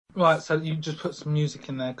Right, so you just put some music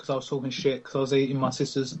in there because I was talking shit because I was eating my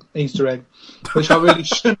sister's Easter egg, which I really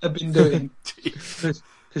shouldn't have been doing because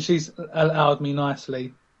she's allowed me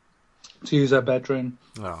nicely to use her bedroom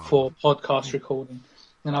for podcast recording,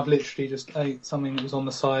 and I've literally just ate something that was on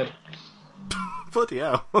the side. Bloody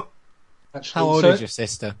hell. Actually, How old is your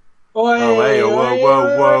sister? Whoa,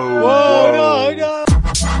 no.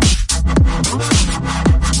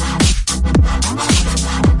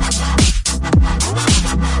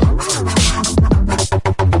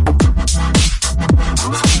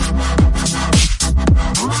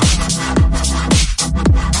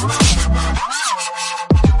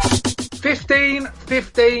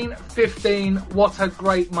 15. What a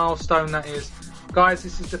great milestone that is. Guys,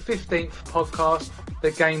 this is the 15th podcast,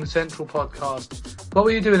 the Gamecentral podcast. What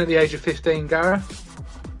were you doing at the age of 15, Gareth?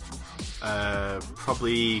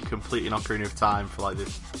 Probably completing Ocarina of Time for like the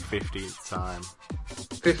 15th time.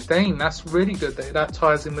 15, that's really good. That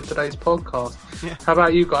ties in with today's podcast. Yeah. How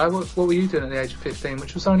about you, Guy? What were you doing at the age of 15,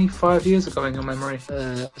 which was only 5 years ago in your memory?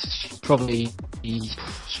 Probably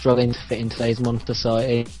struggling to fit in today's modern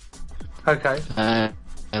society. Okay.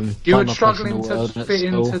 You were struggling to fit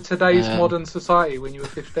into today's modern society when you were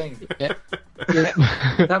 15. Yeah.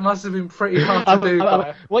 That must have been pretty hard to do.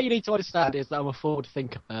 What you need to understand is that I'm a forward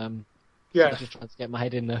thinker. Yeah. So just trying to get my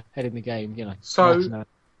head in the game, you know. So,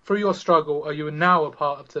 through your struggle, are you now a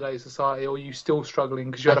part of today's society, or are you still struggling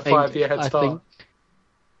because you had a 5-year head start?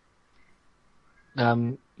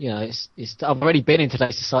 You know, it's I've already been in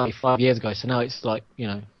today's society 5 years ago, so now it's like, you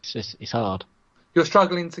know, it's hard. You're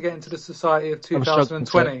struggling to get into the society of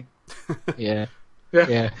 2020. Yeah.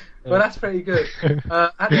 Well, that's pretty good.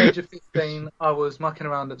 At the age of 15, I was mucking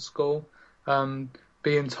around at school,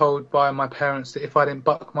 being told by my parents that if I didn't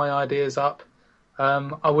buck my ideas up,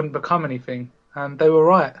 I wouldn't become anything. And they were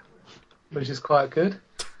right, which is quite good.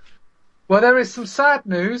 Well, there is some sad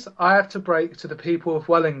news I have to break to the people of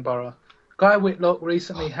Wellingborough. Guy Whitlock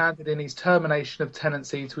recently handed in his termination of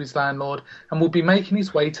tenancy to his landlord and will be making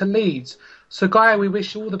his way to Leeds. So, Guy, we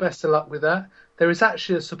wish you all the best of luck with that. There is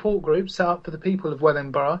actually a support group set up for the people of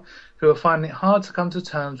Wellingborough who are finding it hard to come to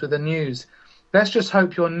terms with the news. Let's just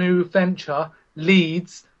hope your new venture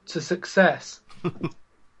leads to success. Do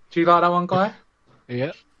you like that one, Guy?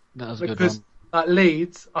 Yeah, that was a good one. Because at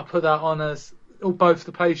Leeds, I put that on as both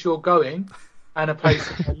the place you're going and a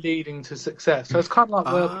place leading to success. So it's kind of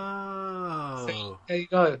like working. So, there you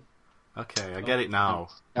go. Okay, I get it now.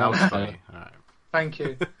 That was funny. All right. Thank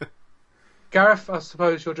you. Gareth, I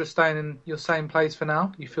suppose you're just staying in your same place for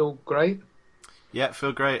now. You feel great? Yeah,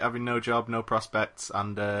 feel great. Having no job, no prospects,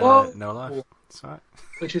 and no life. That's right.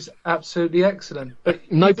 Which is absolutely excellent.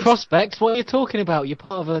 But no prospects? What are you talking about? You're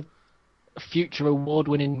part of a future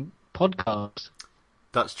award-winning podcast.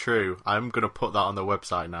 That's true. I'm going to put that on the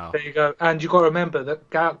website now. There you go. And you've got to remember that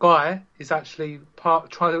Guy is actually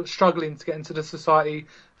struggling to get into the society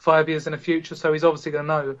 5 years in the future, so he's obviously going to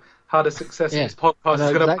know how the success of his podcast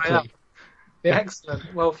is going to play out. Yeah.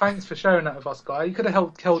 Excellent. Well, thanks for sharing that with us, Guy. You could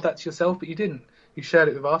have held that to yourself, but you didn't. You shared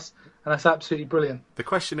it with us, and that's absolutely brilliant. The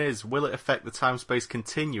question is, will it affect the time-space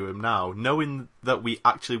continuum now? Knowing that we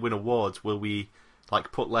actually win awards, will we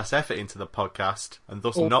put less effort into the podcast and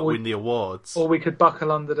thus not win the awards? Or we could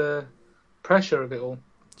buckle under the pressure of it all.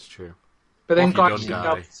 It's true. But then Guy should be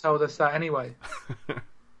able to tell us that anyway.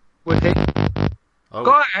 Would he? Oh.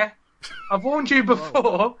 Guy, I've warned you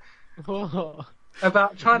before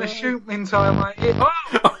about trying to shoot me into my ear.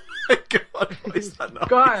 Oh my god, what is that noise?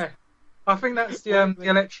 Guy, I think that's the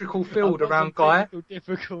electrical field around Guy.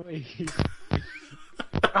 Difficulties.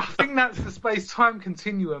 I think that's the space-time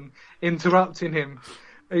continuum interrupting him.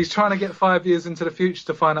 He's trying to get 5 years into the future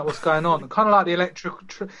to find out what's going on. Kind of like the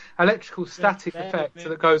electrical static effect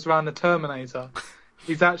that goes around the Terminator.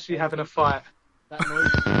 He's actually having a fight.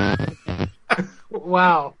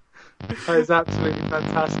 Wow. That is absolutely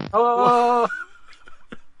fantastic. Oh!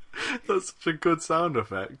 That's such a good sound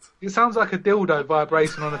effect. It sounds like a dildo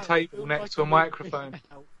vibrating on a table next to a microphone.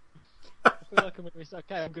 I feel like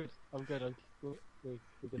okay, I'm good.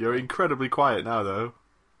 You're incredibly quiet now, though.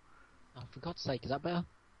 Oh, for God's sake, is that better?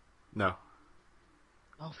 No.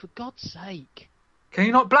 Oh, for God's sake. Can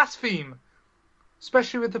you not blaspheme?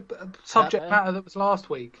 Especially with the subject matter that was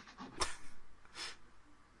last week. Is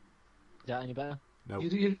that any better? No.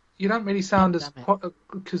 You don't really sound as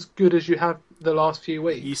good as you have the last few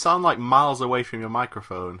weeks. You sound like miles away from your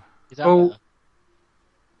microphone. Is that better?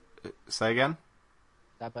 Say again?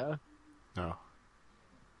 Is that better? No.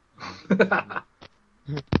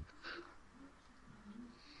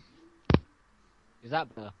 Is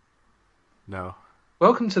that better? No.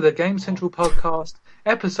 Welcome to the Gamecentral podcast,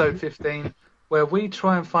 episode 15, where we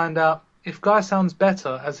try and find out if Guy sounds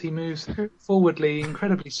better as he moves forwardly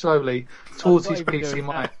incredibly slowly towards his PC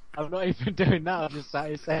mic. I'm not even doing that. I'm just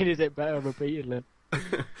saying, is it better repeatedly?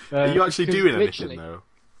 Are you actually doing anything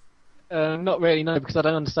though? Not really, no, because I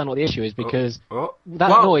don't understand what the issue is. Because that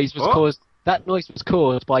Whoa. noise was caused. That noise was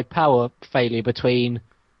caused by power failure between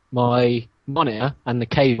my monitor and the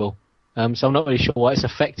cable. So I'm not really sure why it's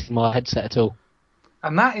affecting my headset at all.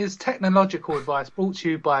 And that is technological advice brought to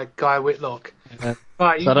you by Guy Whitlock.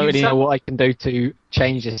 Right, so I don't really know what I can do to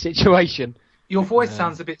change the situation. Your voice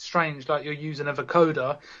sounds a bit strange, like you're using a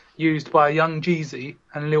vocoder used by Young Jeezy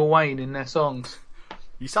and Lil Wayne in their songs.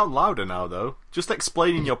 You sound louder now, though. Just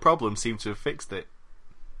explaining your problem seemed to have fixed it.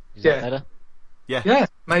 Is that better? Yeah. Yeah,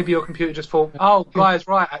 maybe your computer just thought, Guy's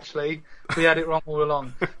right, actually. We had it wrong all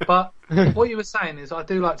along. But what you were saying is, I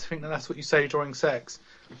do like to think that that's what you say during sex.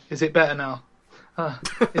 Is it better now?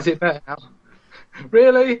 Is it better now?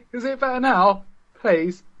 Really? Is it better now?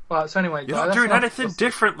 Please. Right, so anyway, You're not doing anything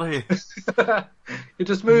differently. You're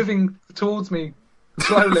just moving towards me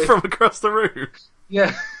slowly. From across the room.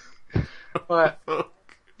 Yeah. Right.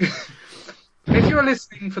 If you're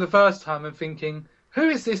listening for the first time and thinking, who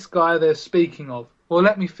is this guy they're speaking of? Well,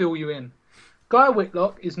 let me fill you in. Guy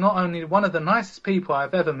Whitlock is not only one of the nicest people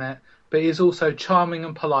I've ever met, but he is also charming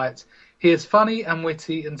and polite. He is funny and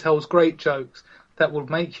witty and tells great jokes that will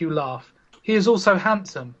make you laugh. He is also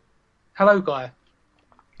handsome. Hello, Guy.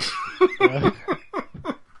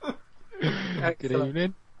 Good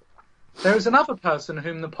evening. There is another person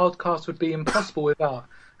whom the podcast would be impossible without,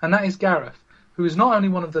 and that is Gareth, who is not only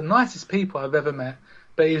one of the nicest people I've ever met,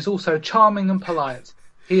 but he is also charming and polite.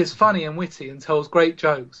 He is funny and witty and tells great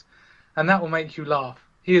jokes, and that will make you laugh.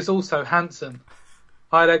 He is also handsome.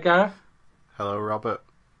 Hi there, Gareth. Hello, Robert.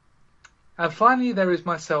 And finally, there is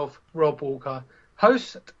myself, Rob Walker,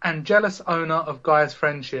 host and jealous owner of Guy's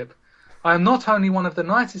Friendship. I am not only one of the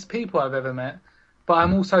nicest people I've ever met, but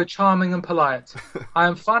I'm also charming and polite. I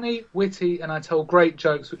am funny, witty, and I tell great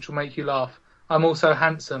jokes which will make you laugh. I'm also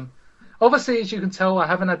handsome. Obviously, as you can tell, I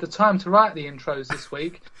haven't had the time to write the intros this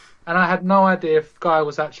week, and I had no idea if Guy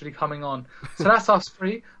was actually coming on. So that's us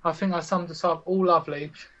three. I think I summed us up all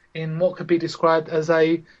lovely in what could be described as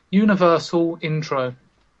a universal intro.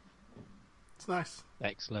 It's nice.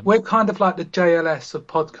 Excellent. We're kind of like the JLS of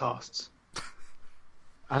podcasts.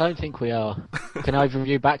 I don't think we are. Can I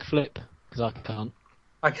review backflip? Because I can't.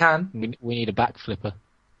 I can. We need a backflipper.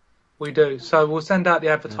 We do. So we'll send out the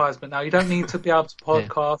advertisement now. You don't need to be able to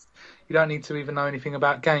podcast. You don't need to even know anything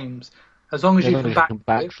about games. As long as you can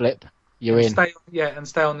backflip, you're in. And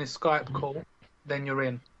stay on this Skype call, then you're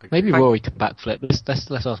in. Maybe Rory can backflip.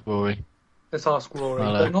 Let's ask Rory. Let's ask Rory,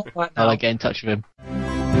 but not right now. I'll get in touch with him.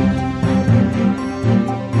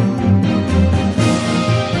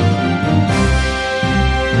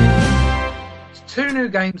 Two new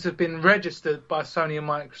games have been registered by Sony and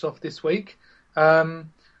Microsoft this week.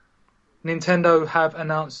 Nintendo have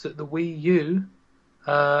announced that the Wii U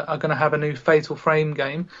are going to have a new Fatal Frame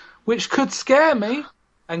game, which could scare me.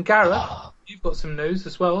 And Gareth, you've got some news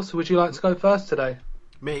as well, so would you like to go first today?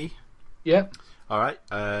 Me? Yep. Alright.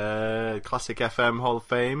 Classic FM Hall of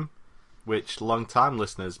Fame, which long-time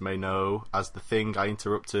listeners may know as the thing I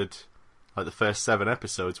interrupted like the first 7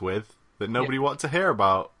 episodes with, that nobody wanted to hear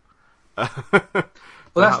about. Well,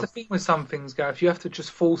 that's the thing with some things, Gareth. You have to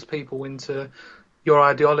just force people into your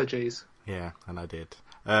ideologies. Yeah, and I did.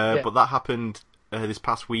 But that happened this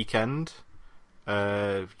past weekend,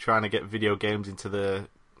 trying to get video games into the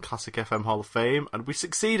Classic FM Hall of Fame, and we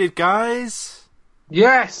succeeded, guys!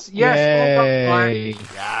 Yes! Yay.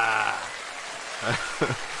 Yeah!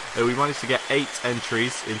 We managed to get 8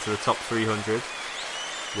 entries into the top 300,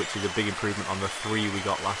 which is a big improvement on the 3 we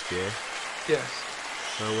got last year. Yes.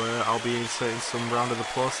 So I'll be inserting some round of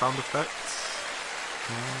applause sound effects.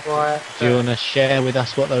 Right. Do you want to share with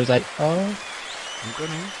us what those 8 are? I'm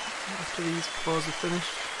going to, after these applause are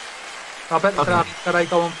finished. I bet they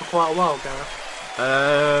go on for quite a while, Gareth.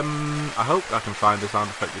 I hope I can find a sound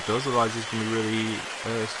effect that does, otherwise it's going to be really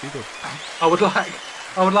stupid. I would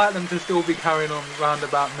like them to still be carrying on round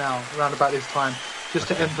about this time, just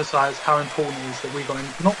to emphasise how important it is that we got in.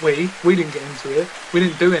 Not we didn't get into it, we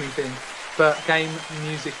didn't do anything, but game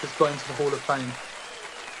music has got into the Hall of Fame.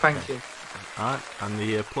 Thank you. Alright, and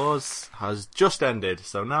the applause has just ended,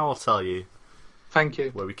 so now I'll tell you. Thank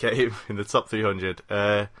you. Where we came in the top 300.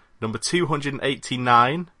 Number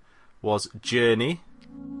 289 was Journey.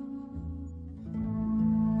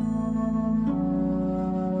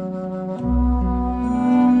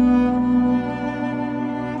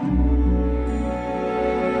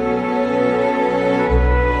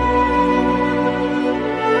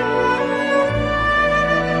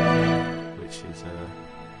 Which is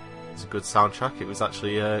it's a good soundtrack. It was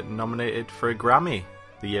actually nominated for a Grammy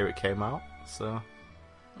the year it came out. So,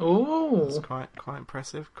 it's quite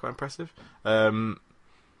impressive. Quite impressive.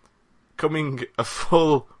 Coming a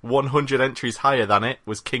full 100 entries higher than it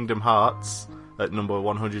was Kingdom Hearts at number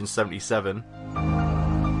 177.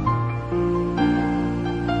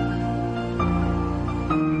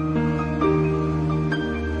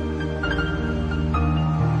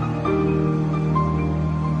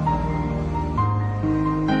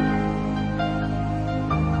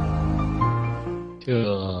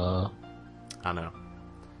 I know.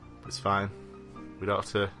 It's fine. We don't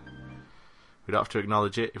have to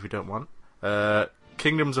acknowledge it if we don't want.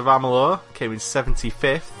 Kingdoms of Amalur came in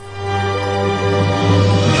 75th.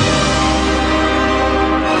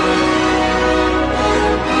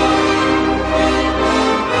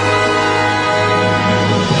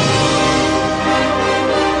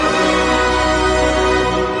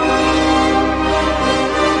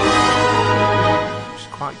 Which is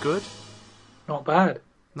quite good. Not bad.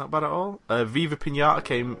 Not bad at all. Viva Pinata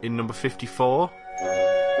came in number 54.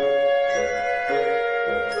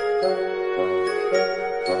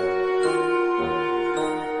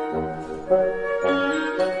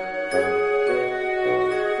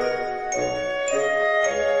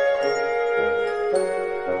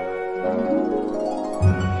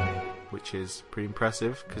 Which is pretty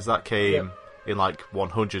impressive, because that came in like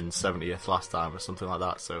 170th last time or something like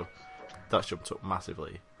that, so that's jumped up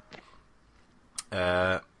massively.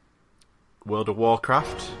 World of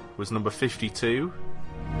Warcraft was number 52.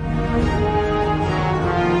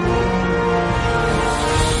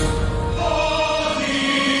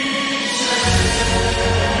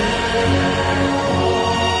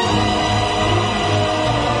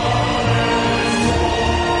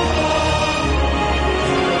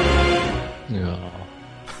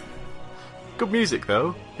 Good music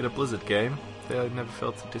though, in a Blizzard game. They never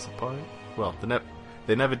failed to disappoint. Well,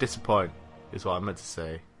 they never disappoint, is what I meant to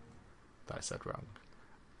say. That I said wrong.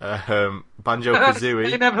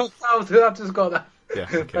 Banjo-Kazooie. They never failed to... I've just got that. Yeah,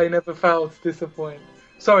 okay. They never failed to disappoint.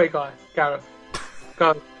 Sorry, Gareth.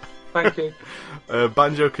 Go. Thank you.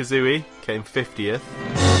 Banjo-Kazooie came 50th.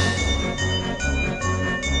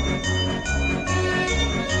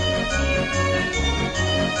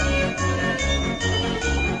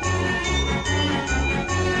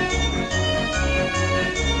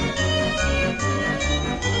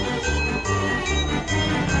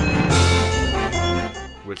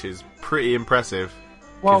 Which is pretty impressive,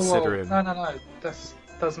 considering... Whoa. No. That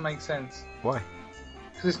doesn't make sense. Why?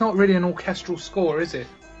 Because it's not really an orchestral score, is it?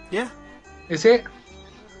 Yeah. Is it?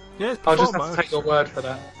 Yeah, it's I'll just performed have to by take your word for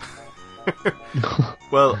that.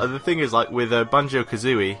 Well, the thing is, like, with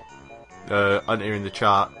Banjo-Kazooie entering the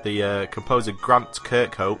chart, the composer Grant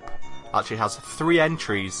Kirkhope actually has 3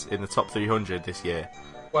 entries in the top 300 this year.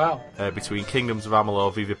 Wow. Between Kingdoms of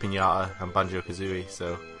Amalur, Viva Pinata, and Banjo-Kazooie,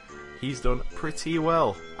 so... He's done pretty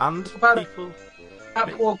well. And people... That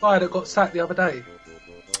poor guy that got sacked the other day?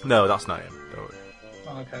 No, that's not him. Don't worry.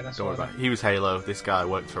 Oh, okay, that's Don't worry about it. He was Halo. This guy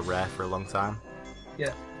worked for Rare for a long time.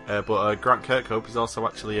 Yeah. But Grant Kirkhope is also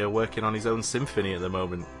actually working on his own symphony at the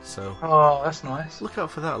moment. So. Oh, that's nice. Look out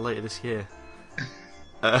for that later this year.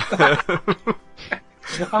 I'm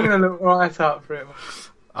going to look right up for it.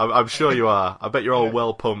 I'm sure you are. I bet you're all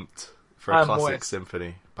well pumped for a classic moist.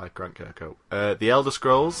 symphony by Grant Kirkhope. The Elder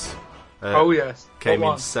Scrolls... oh yes, came in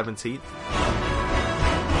 17th.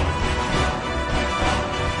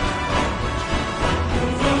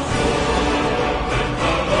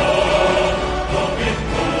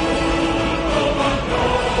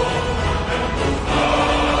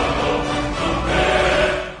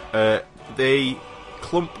 They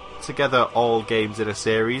clump together all games in a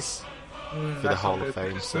series for the Hall of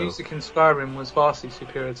Fame. So music in Skyrim was vastly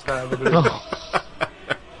superior to that of the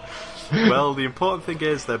Well, the important thing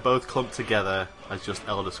is they're both clumped together as just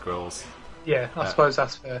Elder Scrolls. Yeah, I suppose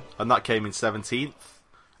that's fair. And that came in 17th.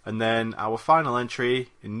 And then our final entry,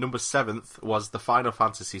 in number 7th, was the Final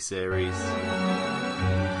Fantasy series.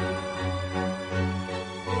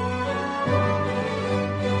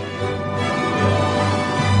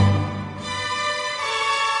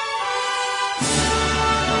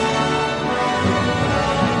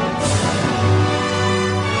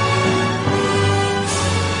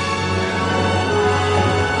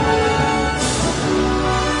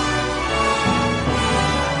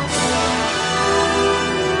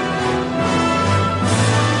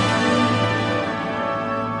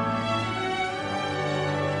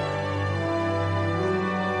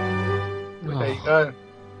 Go.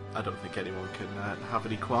 I don't think anyone can have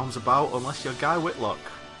any qualms about unless you're Guy Whitlock.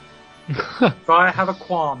 I have a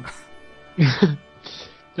qualm.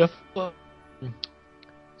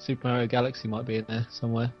 Super Mario Galaxy might be in there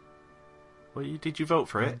somewhere. Well, did you vote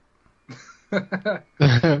for it?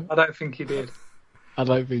 I don't think he did. I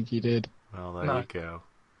don't think you did. Well, there you go.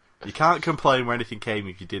 You can't complain when anything came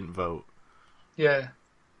if you didn't vote. Yeah.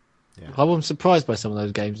 I was surprised by some of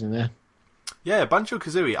those games in there. Yeah,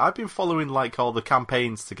 Banjo-Kazooie. I've been following like all the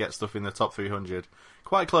campaigns to get stuff in the top 300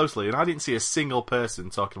 quite closely, and I didn't see a single person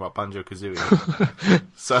talking about Banjo-Kazooie.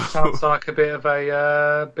 So sounds like a bit of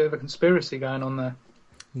a conspiracy going on there.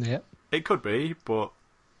 Yeah, it could be, but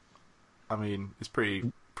I mean, it's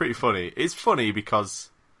pretty funny. It's funny because,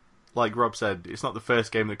 like Rob said, it's not the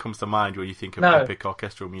first game that comes to mind when you think of epic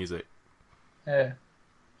orchestral music. Yeah.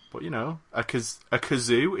 But, you know, a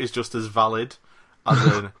kazoo is just as valid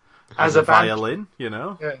as as a violin, you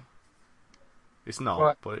know? Yeah. It's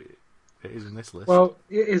not, but it is in this list. Well,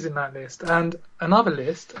 it is in that list. And another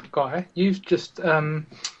list, Guy, you've just a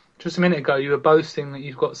minute ago, you were boasting that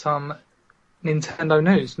you've got some Nintendo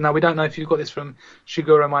news. Now, we don't know if you've got this from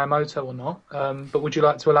Shigeru Miyamoto or not, but would you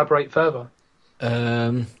like to elaborate further?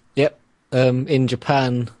 Yep. In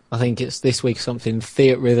Japan, I think it's this week something,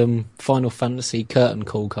 Theatrhythm Final Fantasy Curtain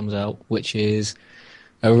Call comes out, which is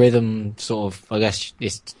a rhythm sort of, I guess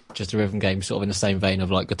it's just a rhythm game sort of in the same vein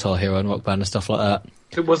of like Guitar Hero and Rock Band and stuff like that.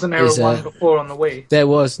 It wasn't there one before on the Wii? There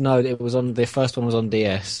was, no, it was on, the first one was on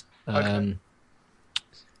DS. Okay.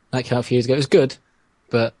 That came out a few years ago. It was good,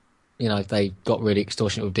 but, you know, they got really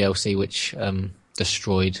extortionate with DLC, which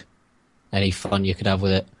destroyed any fun you could have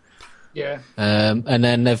with it. Yeah. And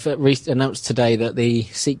then they've announced today that the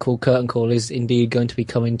sequel Curtain Call is indeed going to be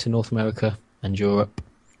coming to North America and Europe.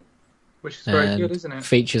 Which is very good, isn't it?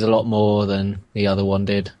 Features a lot more than the other one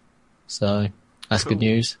did. So, that's good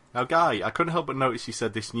news. Now, Guy, I couldn't help but notice you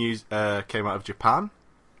said this news came out of Japan.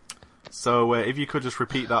 So, if you could just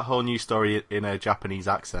repeat that whole news story in a Japanese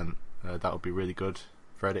accent, that would be really good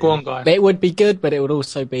for editing. Go on, Guy. It would be good, but it would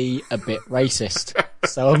also be a bit racist.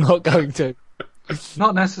 So I'm not going to.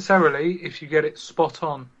 Not necessarily if you get it spot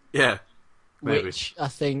on. Yeah, maybe. Which I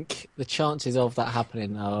think the chances of that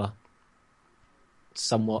happening are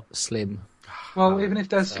somewhat slim. Well, even if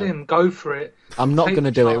they're slim, go for it. I'm not going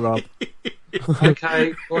to do it, Rob.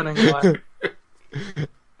 Okay, go on then, Guy.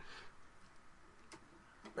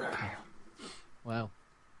 Wow.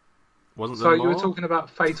 Wasn't So there you more? were talking about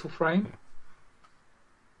Fatal Frame?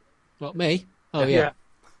 What, me? Oh, yeah.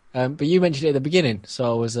 But you mentioned it at the beginning,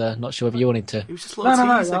 so I was not sure if you wanted to. It was just a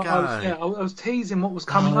little teaser, Guy. I was teasing what was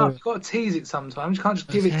coming up. You've got to tease it sometimes. You can't just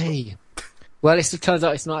give it to. Well, it turns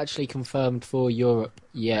out it's not actually confirmed for Europe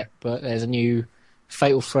yet, but there's a new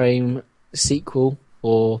Fatal Frame sequel,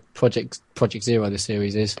 or Project Zero, the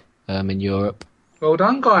series is, in Europe. Well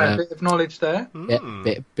done, Guy. A bit of knowledge there.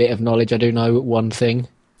 Yeah, bit of knowledge. I do know one thing.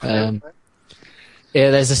 Yeah,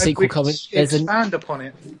 there's a sequel coming. Expand upon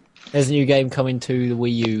it. There's a new game coming to the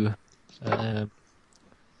Wii U,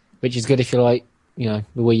 which is good if you like, you know,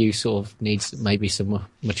 the Wii U sort of needs maybe some more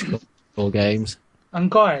mature games. And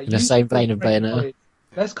Guy, in the same vein of Bayonetta.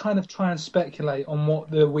 Let's kind of try and speculate on what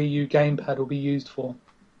the Wii U gamepad will be used for.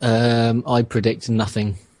 I predict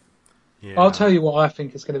nothing. Yeah. I'll tell you what I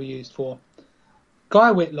think it's going to be used for.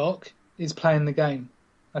 Guy Whitlock is playing the game,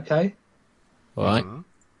 okay? All right.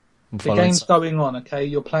 The game's going on, okay?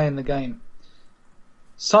 You're playing the game.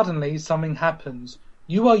 Suddenly, something happens.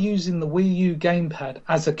 You are using the Wii U gamepad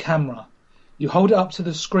as a camera. You hold it up to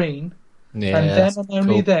the screen, and then and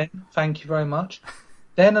only then, thank you very much,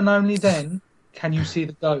 then and only then can you see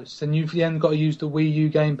the ghosts. And you've then got to use the Wii U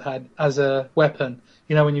gamepad as a weapon,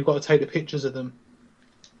 you know, when you've got to take the pictures of them.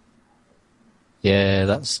 Yeah,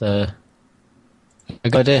 that's a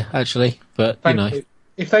good idea, actually. But, Thank you.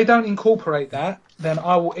 If they don't incorporate that, then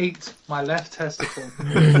I will eat my left testicle.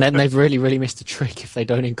 And then they've really, really missed a trick if they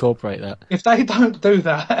don't incorporate that. If they don't do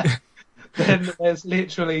that, then there's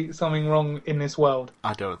literally something wrong in this world.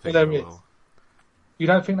 I don't think they will. You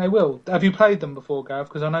don't think they will? Have you played them before, Gav?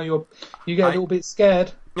 Because I know you get a little bit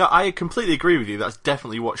scared. No, I completely agree with you. That's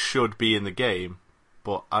definitely what should be in the game.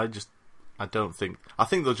 But I don't think... I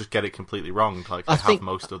think they'll just get it completely wrong, like they have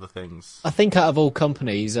most other things. I think out of all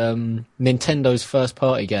companies, Nintendo's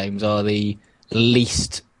first-party games are the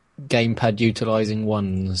least gamepad-utilising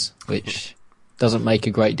ones, which doesn't make a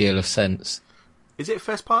great deal of sense. Is it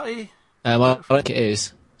first-party? I think it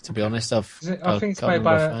is, to be honest. I think it's made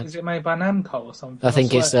by... Is it made by Namco or something? I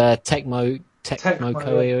think it's Tecmo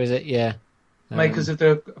Koei, is it? Yeah. Makers of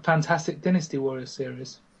the fantastic Dynasty Warriors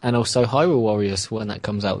series. And also Hyrule Warriors when that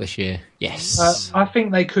comes out this year. Yes. I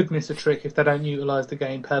think they could miss a trick if they don't utilise the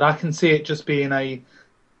gamepad. I can see it just being a...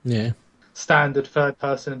 Yeah. standard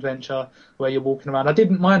third-person adventure where you're walking around. I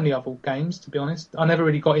didn't mind the other games, to be honest. I never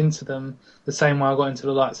really got into them the same way I got into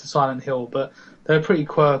the likes of Silent Hill, but they're pretty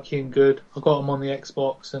quirky and good. I got them on the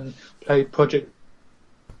Xbox and played Project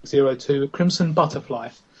 02 with Crimson Butterfly,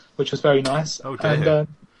 which was very nice. Oh dear. And, that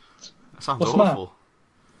sounds awful.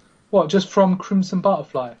 What, just from Crimson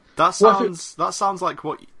Butterfly? That sounds like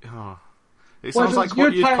what... Oh. It sounds like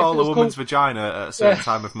what you'd call a woman's vagina at a certain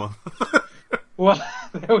time of month. Well,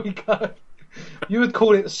 there we go. You would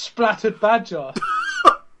call it Splattered Badger.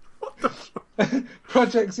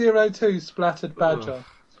 Project 02 Splattered Badger.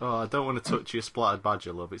 Oh, I don't want to touch your splattered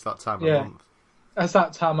badger, love. It's that time of month. It's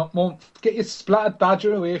that time of month. Get your splattered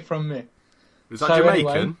badger away from me. Is that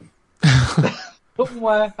Jamaican? Anyway, put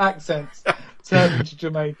my accents turn into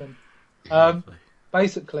Jamaican.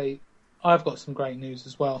 Basically, I've got some great news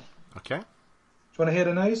as well. Okay. Do you want to hear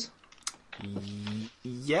the news?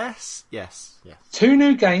 Yes. 2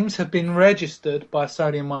 new games have been registered by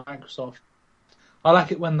Sony and Microsoft. I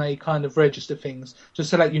like it when they kind of register things,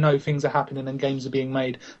 just to let you know things are happening and games are being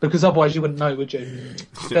made, because otherwise you wouldn't know, would you?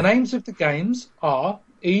 The names of the games are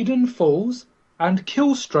Eden Falls and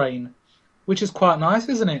Killstrain, which is quite nice,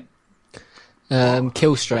 isn't it?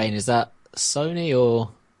 Killstrain, is that Sony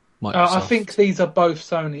or Microsoft? I think these are both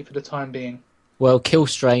Sony for the time being. Well,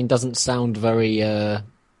 Killstrain doesn't sound very... it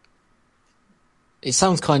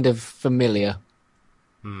sounds kind of familiar.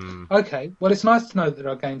 Okay, well, it's nice to know that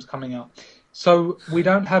there are games coming out. So we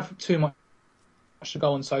don't have too much to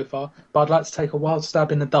go on so far, but I'd like to take a wild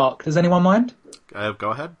stab in the dark. Does anyone mind? Go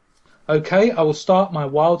ahead. Okay, I will start my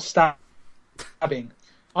wild stabbing.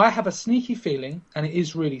 I have a sneaky feeling, and it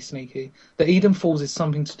is really sneaky, that Eden Falls is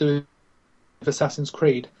something to do with Assassin's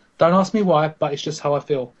Creed. Don't ask me why, but it's just how I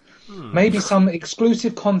feel. Maybe some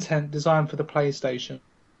exclusive content designed for the PlayStation.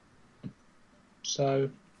 So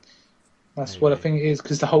that's what I think it is,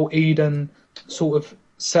 because the whole Eden sort of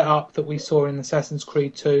setup that we saw in Assassin's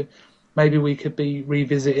Creed 2, maybe we could be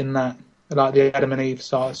revisiting that, like the Adam and Eve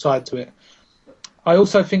side to it. I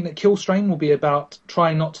also think that Killstrain will be about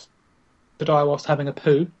trying not to die whilst having a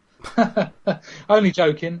poo. Only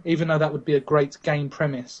joking, even though that would be a great game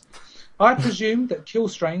premise. I presume that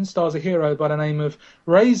Killstrain stars a hero by the name of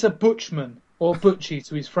Razor Butchman, or Butchie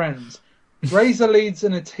to his friends. Razor leads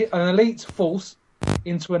an elite force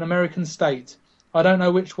into an American state. I don't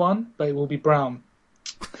know which one, but it will be Brown.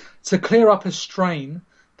 To clear up a strain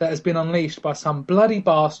that has been unleashed by some bloody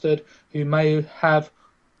bastard who may have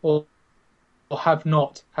or have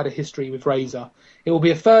not had a history with Razor. It will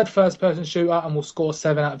be a third first-person shooter and will score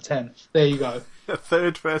 7 out of 10. There you go. A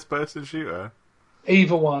third first-person shooter?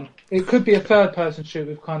 Either one. It could be a third-person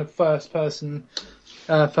shooter with kind of first-person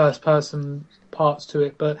parts to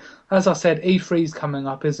it. But as I said, E3's coming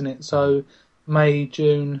up, isn't it? So May,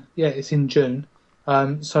 June. Yeah, it's in June.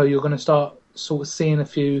 So you're going to start sort of seeing a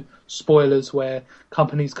few spoilers where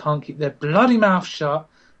companies can't keep their bloody mouth shut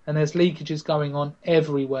and there's leakages going on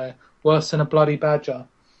everywhere, worse than a bloody badger.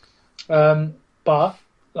 But,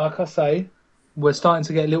 like I say, we're starting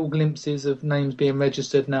to get little glimpses of names being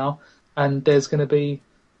registered now, and there's going to be...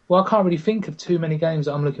 Well, I can't really think of too many games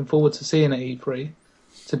that I'm looking forward to seeing at E3,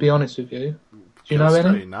 to be honest with you. Do you know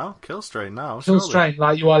any? Killstrain now. Killstrain,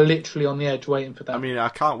 like you are literally on the edge waiting for that. I mean, I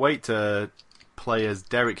can't wait to play as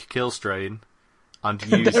Derek Killstrain and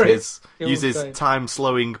use his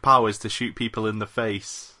time-slowing powers to shoot people in the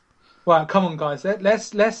face. Right, come on, guys.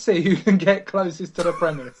 Let's see who can get closest to the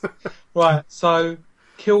premise. Right, so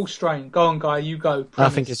Killstrain. Go on, guy. You go.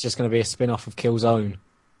 Premise. I think it's just going to be a spin-off of Killzone.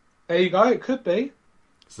 There you go. It could be.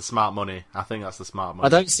 It's the smart money. I think that's the smart money. I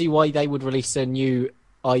don't see why they would release a new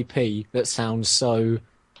IP that sounds so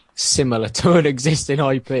similar to an existing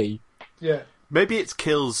IP. Yeah. Maybe it's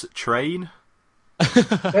Kills Train.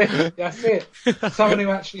 That's it. Someone who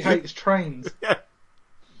actually hates trains. Yeah.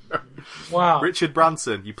 Wow. Richard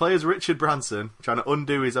Branson. You play as Richard Branson trying to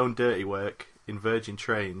undo his own dirty work in Virgin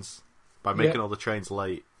Trains by making all the trains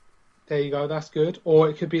late. There you go. That's good. Or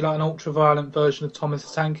it could be like an ultra-violent version of Thomas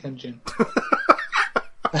the Tank Engine.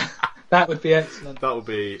 That would be excellent. That would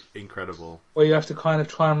be incredible. Where you have to kind of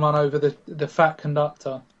try and run over the fat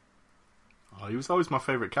conductor. Oh, he was always my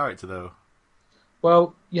favourite character, though.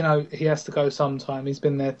 Well, you know, he has to go sometime. He's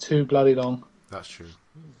been there too bloody long. That's true.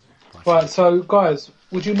 Right, so, guys,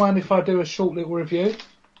 would you mind if I do a short little review?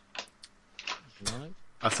 No.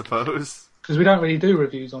 I suppose. Because we don't really do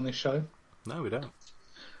reviews on this show. No, we don't.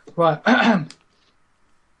 Right.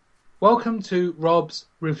 Welcome to Rob's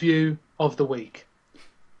Review of the Week.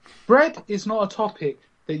 Bread is not a topic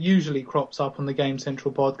that usually crops up on the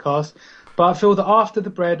Gamecentral podcast, but I feel that after the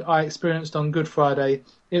bread I experienced on Good Friday,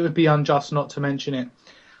 it would be unjust not to mention it.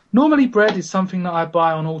 Normally bread is something that I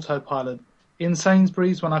buy on autopilot. In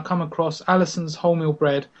Sainsbury's, when I come across Alison's wholemeal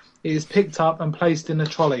bread, it is picked up and placed in a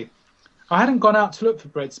trolley. I hadn't gone out to look for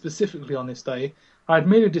bread specifically on this day. I had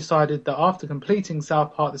merely decided that after completing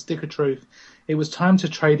South Park The Stick of Truth, it was time to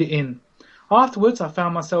trade it in. Afterwards, I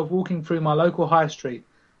found myself walking through my local high street.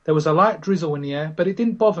 There was a light drizzle in the air, but it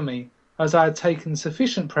didn't bother me, as I had taken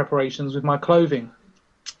sufficient preparations with my clothing.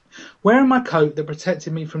 Wearing my coat that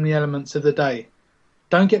protected me from the elements of the day.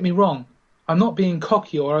 Don't get me wrong, I'm not being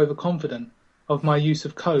cocky or overconfident of my use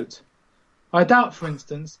of coat. I doubt, for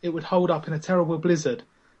instance, it would hold up in a terrible blizzard,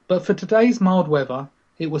 but for today's mild weather,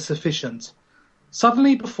 it was sufficient.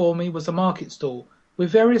 Suddenly before me was a market stall,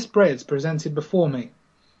 with various breads presented before me.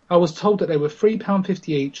 I was told that they were £3.50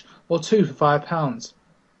 each, or 2 for £5.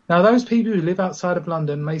 Now those people who live outside of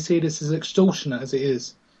London may see this as extortionate as it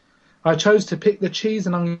is. I chose to pick the cheese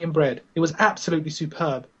and onion bread. It was absolutely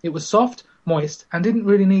superb. It was soft, moist, and didn't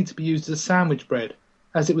really need to be used as a sandwich bread,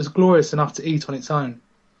 as it was glorious enough to eat on its own.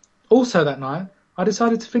 Also that night, I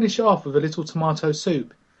decided to finish it off with a little tomato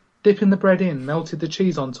soup. Dipping the bread in, melted the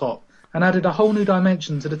cheese on top, and added a whole new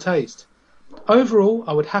dimension to the taste. Overall,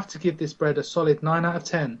 I would have to give this bread a solid 9 out of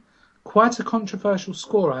 10. Quite a controversial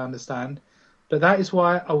score, I understand, but that is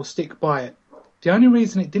why I will stick by it. The only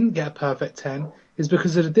reason it didn't get a perfect 10 is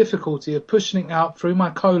because of the difficulty of pushing it out through my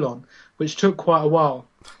colon, which took quite a while.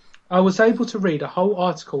 I was able to read a whole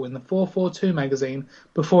article in the 442 magazine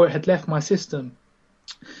before it had left my system.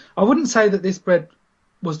 I wouldn't say that this bread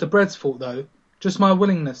was the bread's fault though, just my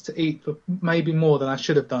willingness to eat for maybe more than I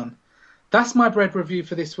should have done. That's my bread review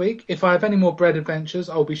for this week. If I have any more bread adventures,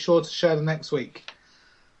 I'll be sure to share them next week.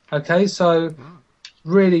 Okay, so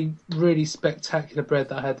really, really spectacular bread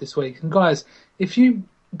that I had this week. And guys, if you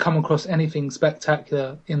come across anything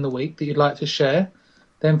spectacular in the week that you'd like to share,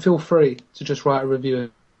 then feel free to just write a review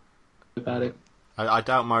about it. I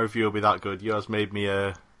doubt my review will be that good. Yours made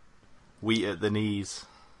me wheat at the knees.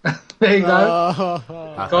 There you go.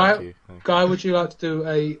 Thank you. Guy, would you like to do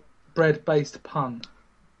a bread-based pun?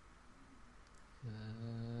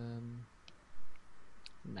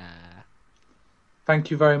 Nah. Thank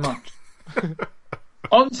you very much.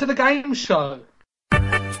 On to the game show.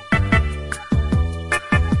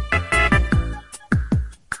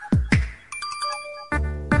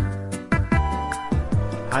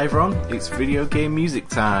 Hi everyone, it's video game music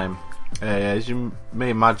time. As you may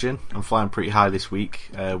imagine, I'm flying pretty high this week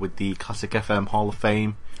with the Classic FM Hall of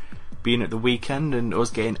Fame being at the weekend and us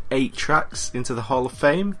getting 8 tracks into the Hall of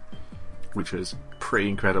Fame, which was pretty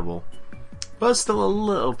incredible. But still a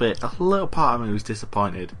little part of me was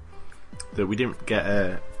disappointed that we didn't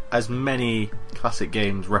get as many classic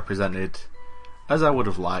games represented as I would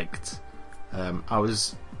have liked. I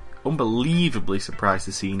was unbelievably surprised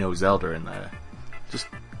to see no Zelda in there.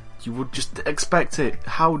 You would just expect it.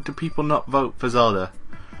 How do people not vote for Zelda?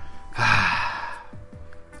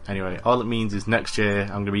 Anyway, all it means is next year I'm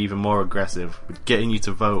going to be even more aggressive with getting you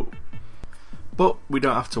to vote. But we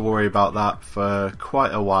don't have to worry about that for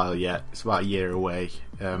quite a while yet. It's about a year away.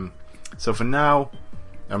 So for now,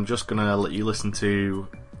 I'm just going to let you listen to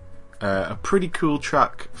a pretty cool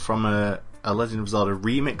track from a Legend of Zelda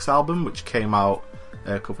remix album which came out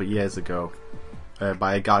a couple of years ago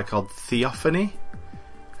by a guy called Theophany.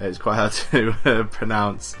 It's quite hard to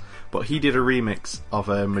pronounce, but he did a remix of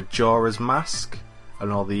Majora's Mask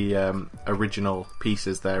and all the original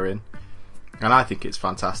pieces therein, and I think it's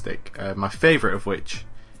fantastic. My favourite of which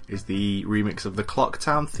is the remix of the Clock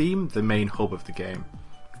Town theme, the main hub of the game,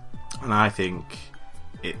 and I think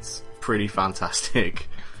it's pretty fantastic.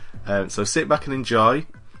 So sit back and enjoy.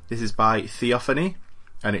 This is by Theophany,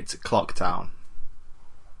 and it's Clock Town.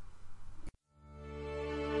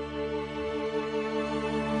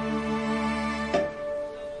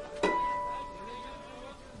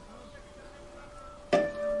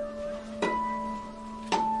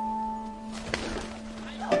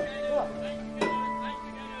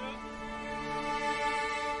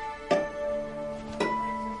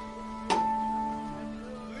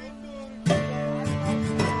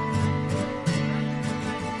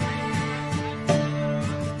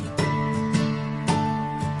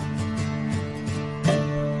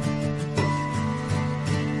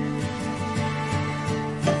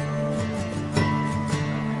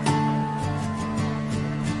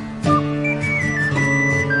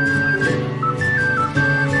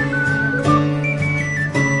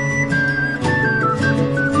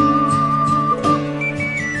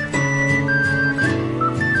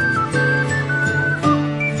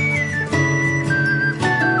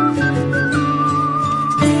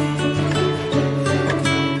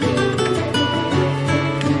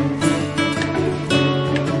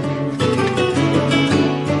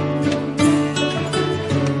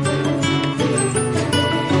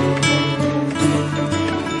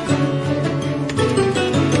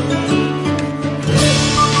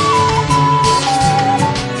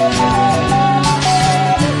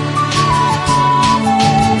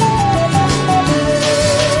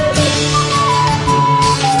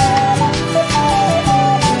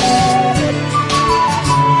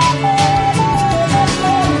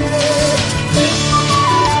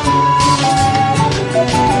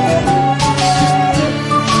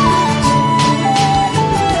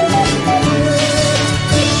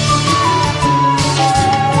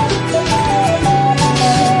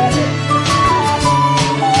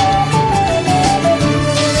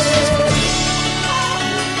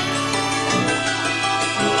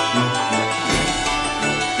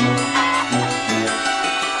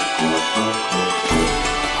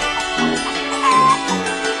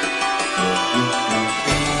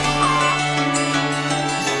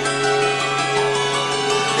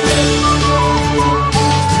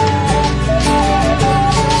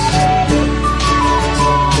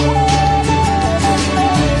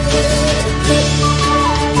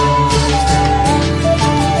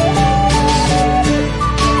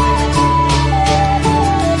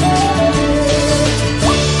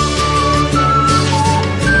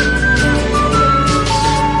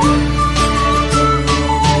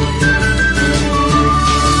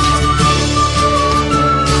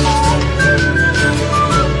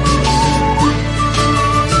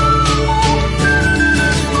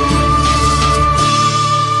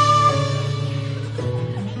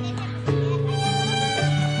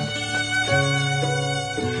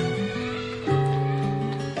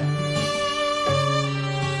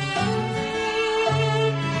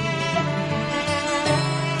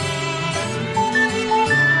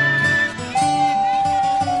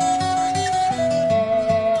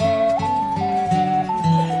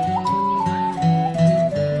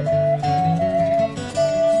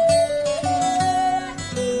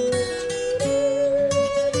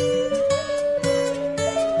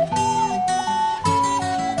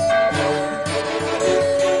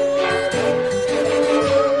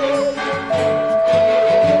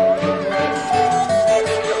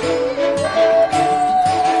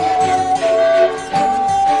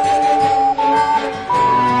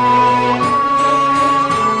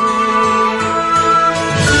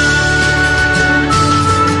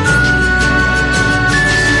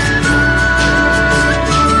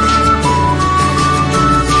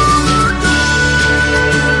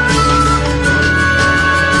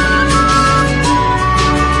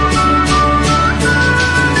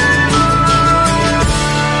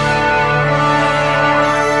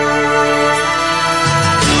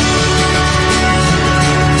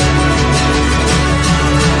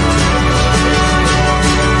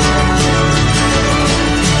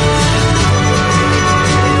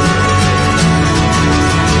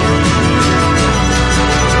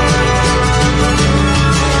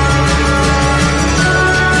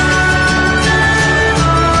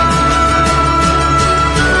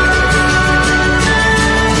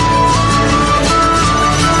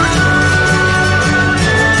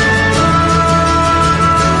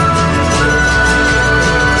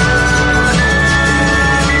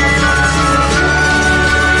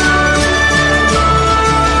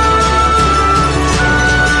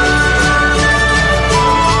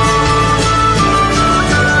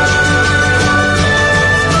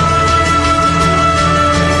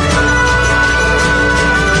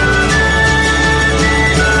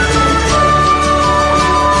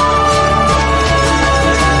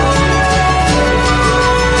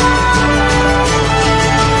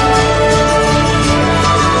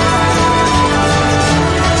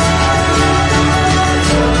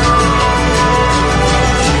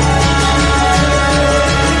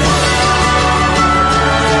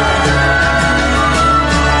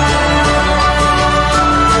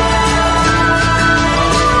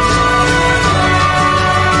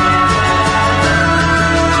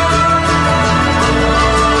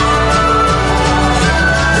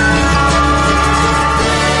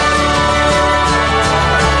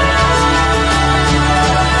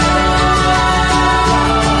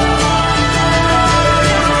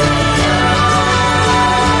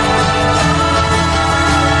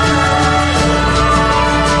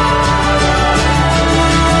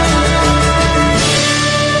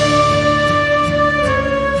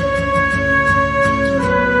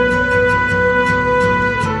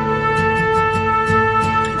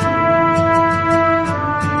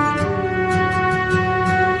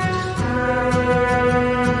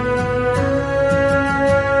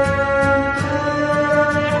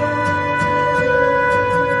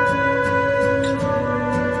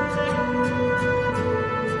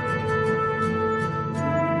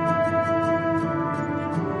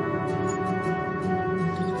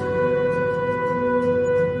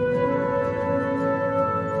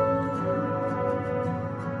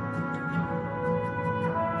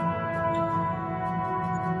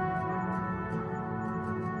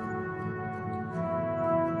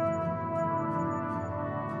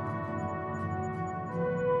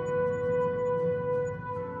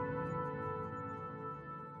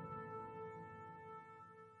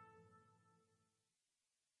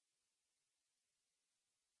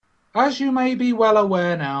 as you may be well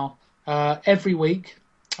aware now, every week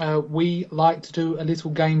we like to do a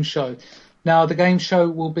little game show. Now, the game show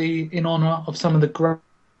will be in honour of some of the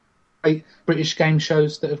great British game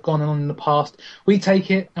shows that have gone on in the past. We take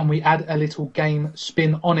it and we add a little game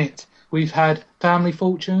spin on it. We've had Family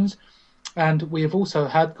Fortunes, and we have also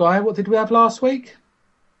had, Guy, what did we have last week?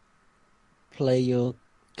 Play your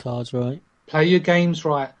cards right. Play your games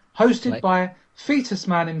right. Hosted by Fetus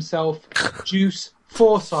Man himself, Juice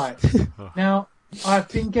Forsyth. Now, I've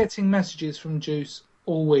been getting messages from Juice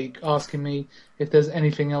all week asking me if there's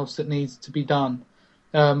anything else that needs to be done,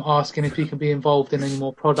 asking if he can be involved in any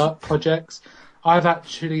more projects. I've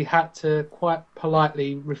actually had to quite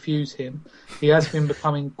politely refuse him. He has been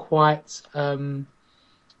becoming quite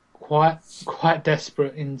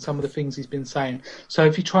desperate in some of the things he's been saying. So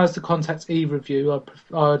if he tries to contact either of you,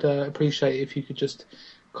 I'd appreciate if you could just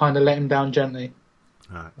kind of let him down gently.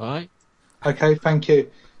 All right. Okay, thank you.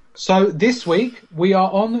 So this week we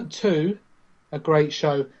are on to a great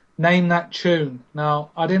show. Name That Tune. Now,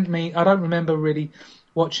 I don't remember really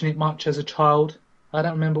watching it much as a child. I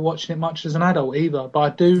don't remember watching it much as an adult either, but I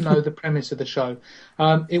do know the premise of the show.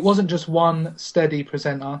 It wasn't just one steady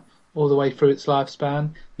presenter all the way through its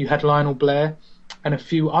lifespan. You had Lionel Blair and a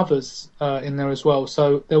few others in there as well.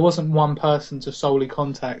 So there wasn't one person to solely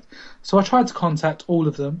contact. So I tried to contact all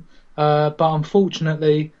of them, but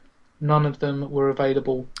unfortunately none of them were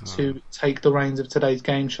available to take the reins of today's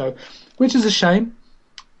game show, which is a shame.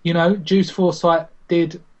 You know, Juice Forsyth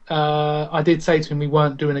I did say to him we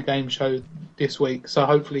weren't doing a game show this week, so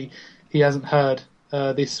hopefully he hasn't heard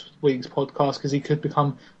this week's podcast, because he could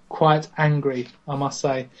become quite angry, I must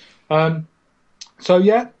say. So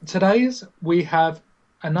yeah, today's we have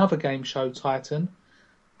another game show titan,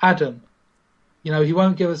 Adam. You know, he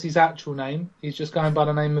won't give us his actual name, he's just going by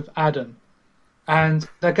the name of Adam. And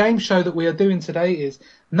the game show that we are doing today is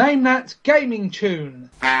Name That Gaming Tune.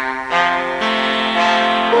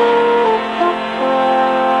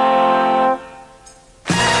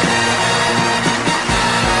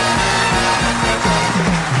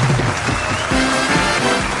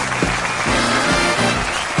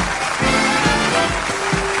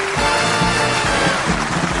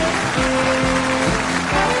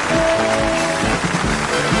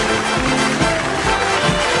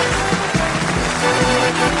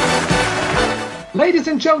 Ladies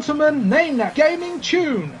and gentlemen, Name That Gaming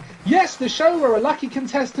Tune. Yes, the show where a lucky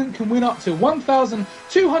contestant can win up to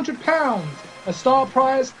 £1,200, a star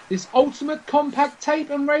prize, this ultimate compact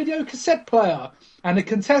tape and radio cassette player. And the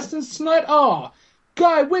contestants tonight are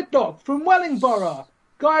Guy Whitlock from Wellingborough.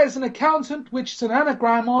 Guy is an accountant, which is an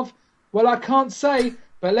anagram of, well, I can't say,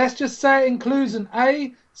 but let's just say it includes an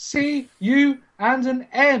A, C, U, and an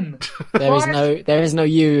N. There is no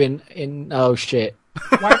U in oh shit.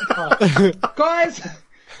 Wanker. Guys,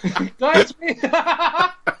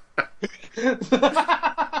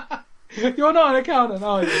 you're not an accountant,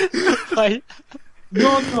 are you?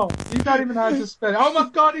 You're not. You don't even know how to spell it. Oh my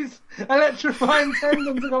God, his electrifying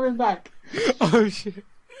tendons are coming back. Oh shit.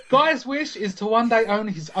 Guy's wish is to one day own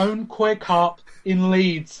his own koi carp in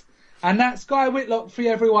Leeds. And that's Guy Whitlock for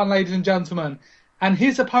everyone, ladies and gentlemen. And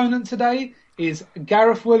his opponent today is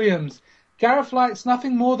Gareth Williams. Gareth likes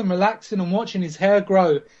nothing more than relaxing and watching his hair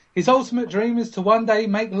grow. His ultimate dream is to one day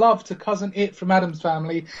make love to cousin It from Adam's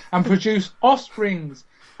Family and produce offsprings.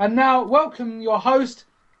 And now, welcome your host,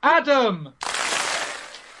 Adam.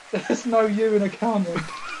 There's no you in accounting.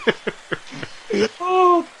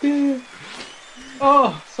 Oh dear.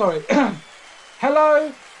 Oh, sorry.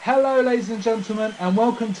 Hello, ladies and gentlemen, and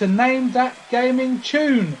welcome to Name That Gaming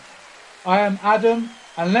Tune. I am Adam,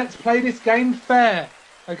 and let's play this game fair.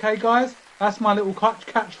 Okay, guys? That's my little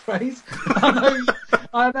catchphrase.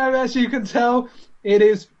 I know, as you can tell, it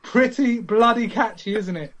is pretty bloody catchy,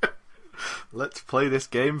 isn't it? Let's play this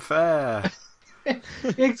game fair.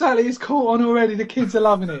 Exactly, it's caught on already. The kids are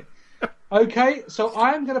loving it. Okay, so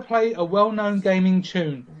I'm going to play a well-known gaming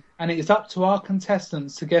tune, and it is up to our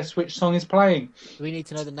contestants to guess which song is playing. Do we need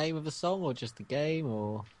to know the name of the song, or just the game,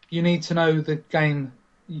 or...? You need to know the game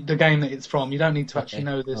that it's from. You don't need to actually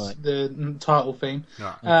know the title theme.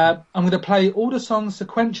 Right. I'm going to play all the songs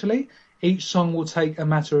sequentially. Each song will take a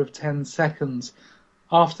matter of 10 seconds.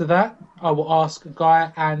 After that, I will ask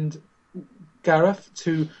Guy and Gareth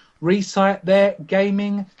to recite their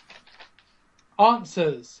gaming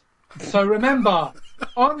answers. So remember,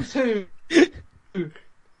 on to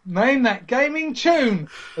Name That Gaming Tune.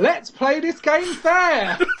 Let's play this game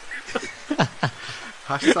fair.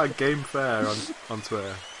 Hashtag Game Fair on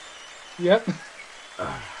Twitter. Yep.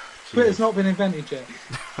 Twitter's not been invented yet.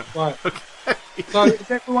 Right. Okay. So,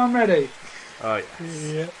 is everyone ready? Oh,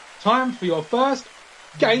 yes. Yeah. Time for your first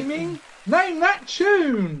Gaming? Name that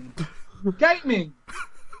tune! Gaming!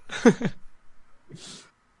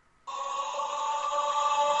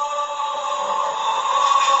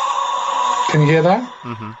 Can you hear that?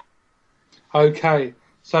 Mm-hmm. Okay.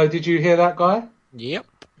 So did you hear that, guy? Yep.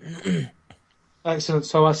 Excellent.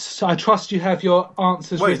 So I trust you have your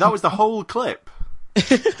answers. Wait, written that was the down. whole clip?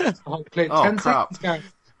 The whole clip. Oh, 10 crap. seconds, Gary.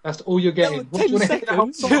 That's all you're getting. That was 10 Do you want to hear the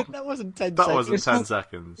whole seconds. song? That wasn't 10 That seconds. wasn't 10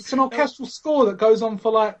 seconds. It's an orchestral score that goes on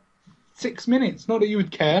for like 6 minutes. Not that you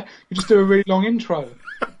would care. You just do a really long intro.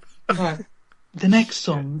 Right. The next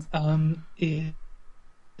song is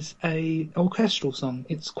a orchestral song.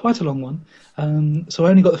 It's quite a long one. So I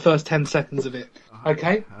only got the first 10 seconds of it.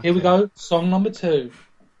 Okay, here we go. Song number 2.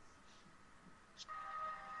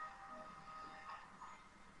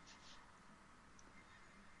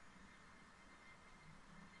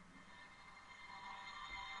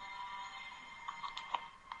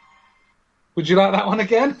 Would you like that one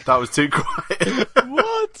again? That was too quiet.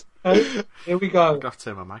 What? Okay, here we go. I'm going to have to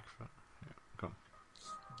turn my microphone. Yeah, go on.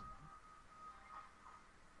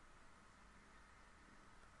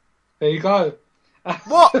 There you go.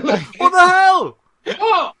 What? What the hell?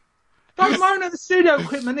 What? Don't moan at the studio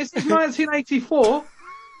equipment. This is 1984.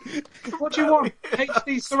 What do you want?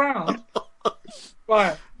 HD surround?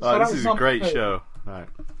 Right. So that This was is a number great 2. show. Right.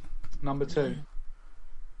 Number 2.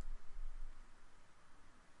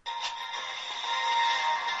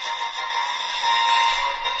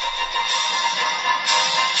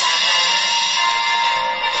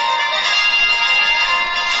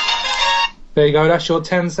 There you go. That's your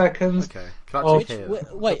 10 seconds. Okay. Can I actually hear Wait,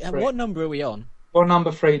 that? wait, and what number are we on? Or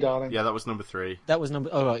number 3, darling. Yeah, that was number 3. That was number...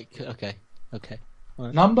 Oh, right. Okay. Okay.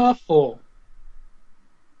 Right. Number 4.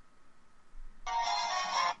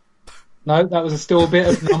 No, that was still a bit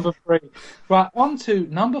of number 3. Right, on to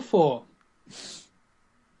number 4.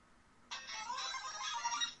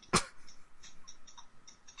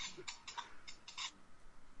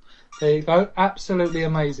 There you go. Absolutely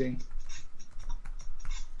amazing.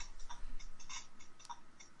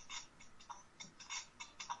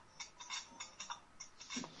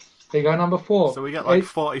 There you go, number 4. So we get like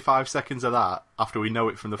 45 seconds of that after we know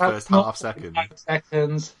it from the That's first not half second. 5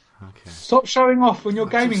 seconds. Okay. Stop showing off on your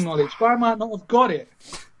gaming knowledge. Guy might not have got it.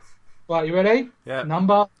 Right, you ready?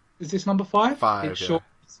 Yeah. Is this number 5? 5, It's yeah. short.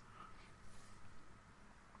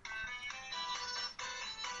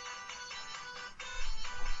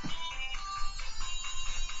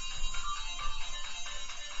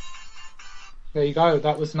 There you go.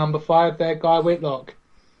 That was number 5 there, Guy Whitlock.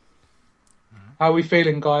 How are we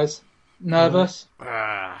feeling, guys? Nervous?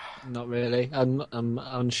 Not really. I'm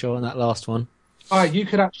unsure on that last one. Alright, you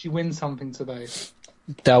could actually win something today.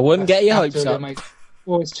 I wouldn't get your hopes Absolutely up. amazing.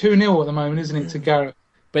 Well, it's 2-0 at the moment, isn't it, to Garrett?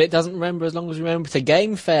 But it doesn't remember as long as we remember to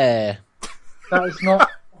Game Fair. That is not...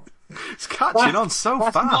 It's catching on so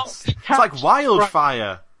that's fast. not It's like catch-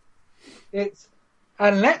 wildfire. It's...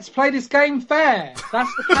 And let's play this game fair.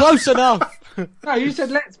 That's the... Close enough! No, you said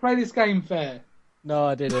let's play this game fair. No,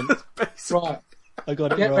 I didn't. Basically. Right. I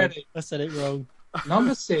got it Get wrong. ready. I said it wrong.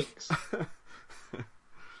 Number 6.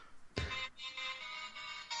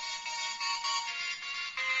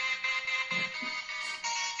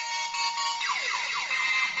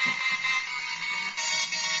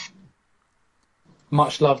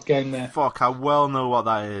 Much loved game there. Fuck, I well know what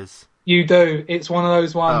that is. You do. It's one of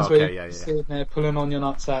those ones Oh, okay, where yeah, you're yeah. sitting there pulling on your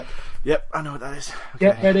nutsack. Yep, I know what that is. Okay.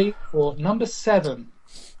 Get ready for number 7.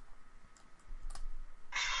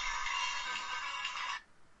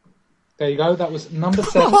 There you go. That was number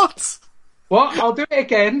 7. What? What? I'll do it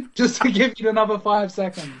again just to give you another 5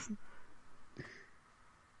 seconds.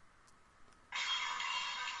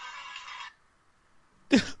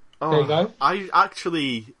 Oh, There you go.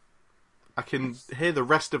 I can hear the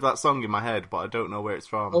rest of that song in my head, but I don't know where it's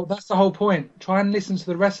from. Well, that's the whole point. Try and listen to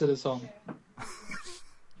the rest of the song.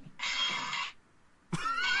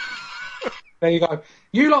 There you go.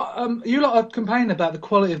 You lot are complaining about the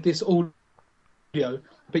quality of this audio,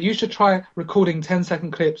 but you should try recording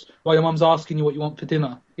 10-second clips while your mum's asking you what you want for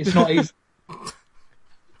dinner. It's not easy.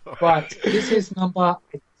 Right, this is number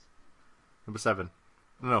 8. Number 7.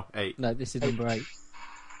 No, 8. No, this is number 8.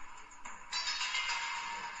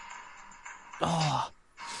 Oh,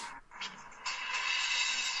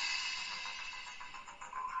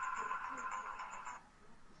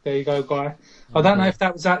 There you go, Guy. I don't know if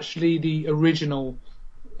that was actually the original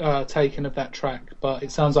taken of that track, but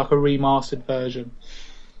it sounds like a remastered version.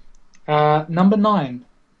 Number 9.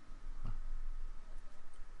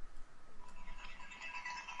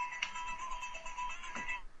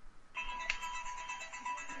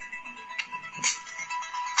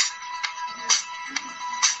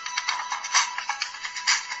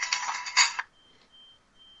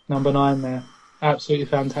 Number 9 there. Absolutely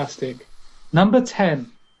fantastic. Number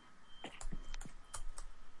 10.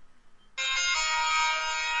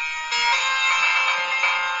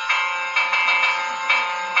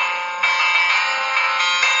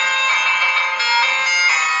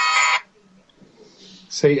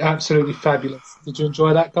 See, absolutely fabulous. Did you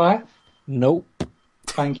enjoy that, Guy? Nope.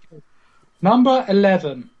 Thank you. Number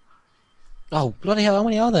 11. Oh, bloody hell, how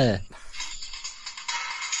many are there?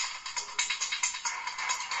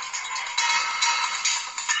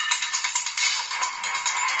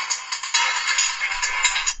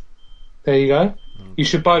 There you go. You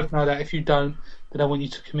should both know that. If you don't, then I want you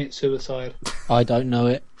to commit suicide. I don't know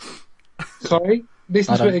it. Sorry?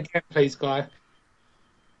 Listen to it again, please, Guy.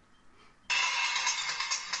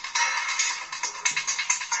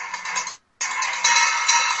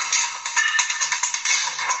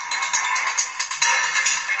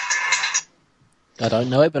 I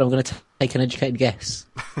don't know it, but I'm going to take an educated guess.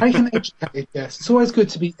 Take an educated guess. It's always good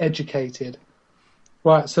to be educated.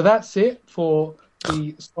 Right, so that's it for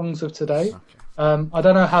the songs of today. Okay. I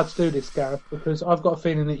don't know how to do this, Gareth, because I've got a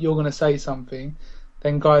feeling that you're going to say something,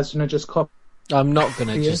 then Guy's going to just copy I'm not going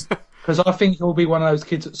to just... Because I think you'll be one of those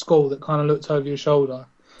kids at school that kind of looks over your shoulder.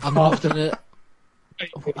 I'm not going to...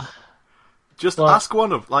 Just ask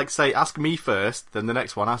one of, like, say, ask me first, then the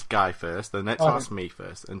next one ask Guy first, then the next one ask me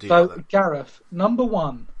first, and do that then. Gareth, number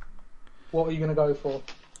 1, what are you going to go for?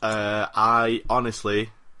 I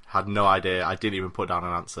honestly had no idea. I didn't even put down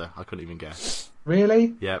an answer. I couldn't even guess.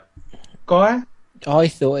 Really? Yep. Guy? I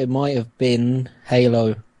thought it might have been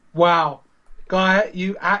Halo. Wow. Guy,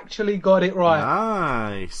 you actually got it right.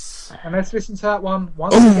 Nice. And let's listen to that one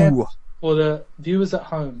once again for the viewers at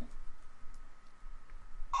home.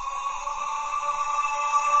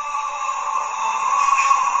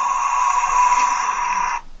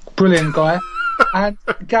 Brilliant, Guy. And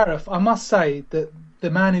Gareth, I must say that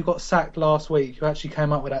the man who got sacked last week, who actually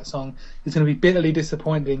came up with that song, is going to be bitterly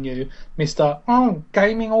disappointed in you, Mr.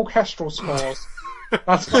 Gaming Orchestral Scores.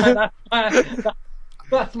 That's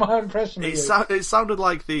my impression of you. It sounded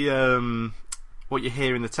like the what you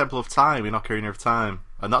hear in the Temple of Time in Ocarina of Time,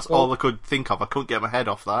 and that's all I could think of. I couldn't get my head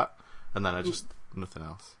off that, and then I just nothing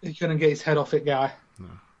else. He couldn't get his head off it, Guy. No.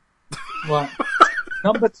 Right.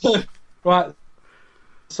 Number 2. Right.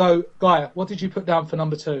 So, Guy, what did you put down for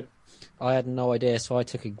number 2? I had no idea, so I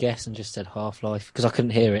took a guess and just said Half-Life, because I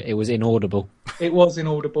couldn't hear it. It was inaudible. It was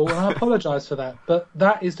inaudible, and I apologise for that. But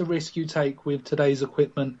that is the risk you take with today's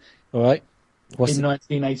equipment All right. in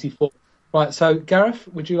 1984. Right, so, Gareth,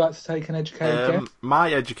 would you like to take an educated guess?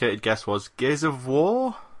 My educated guess was Gears of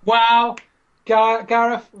War. Wow!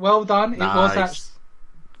 Gareth, well done. Nice. It was actually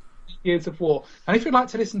Gears of War. And if you'd like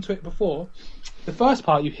to listen to it before, the first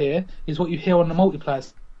part you hear is what you hear on the multiplayer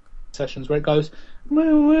sessions, where it goes...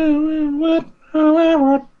 Right,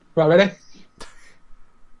 ready?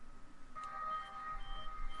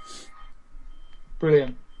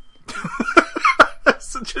 Brilliant.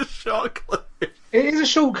 Such a short clip. It is a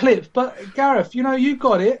short clip, but Gareth, you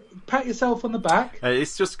got it. Pat yourself on the back.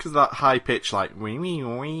 It's just because that high pitch, like wee wee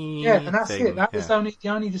wee. Yeah, and that's thing. it. That is the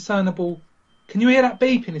only discernible. Can you hear that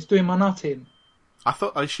beeping? It's doing my nut in. I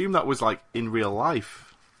assumed that was like in real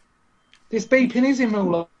life. This beeping is in real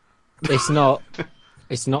life. It's not.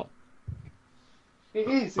 It's not. It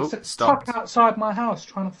is. It's a stopped. truck outside my house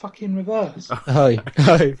trying to fucking reverse. Oh.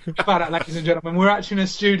 About that, ladies and gentlemen. We're actually in a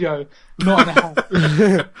studio, not in a house. I'm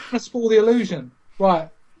going to spoil the illusion. Right.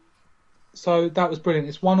 So that was brilliant.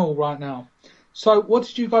 It's 1-1 right now. So what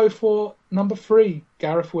did you go for number 3,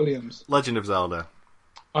 Gareth Williams? Legend of Zelda.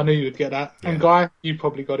 I knew you would get that. Yeah. And Guy, you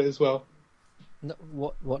probably got it as well. No,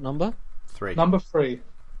 what number? 3. Number 3.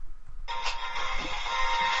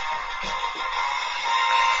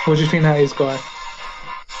 What do you think that is, Guy?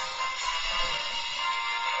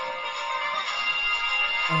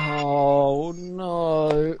 Oh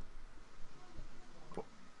no!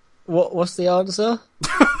 What's the answer?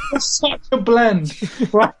 It's such a blend,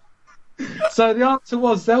 right? So the answer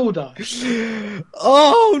was Zelda.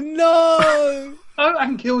 Oh no! Oh,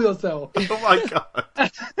 and kill yourself. Oh my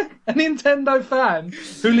god! A Nintendo fan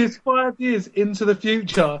who lives 5 years into the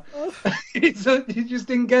future. You just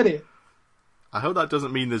didn't get it. I hope that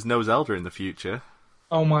doesn't mean there's no Zelda in the future.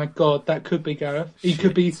 Oh my god, that could be Gareth. He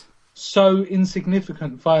could be so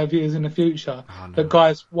insignificant 5 years in the future that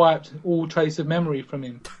Guy's wiped all trace of memory from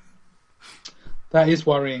him. That is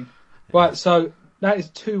worrying. Right, so that is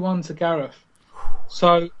 2-1 to Gareth.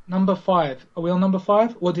 So, number 5. Are we on number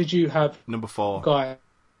 5? What did you have? Number 4. Guy.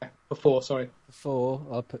 Before, sorry. 4.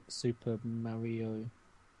 I put Super Mario.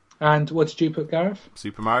 And what did you put, Gareth?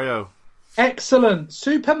 Super Mario. Excellent!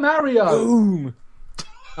 Super Mario! Boom!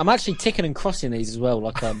 I'm actually ticking and crossing these as well,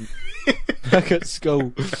 like back at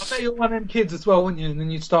school. I bet you're one of them kids as well, wouldn't you? And then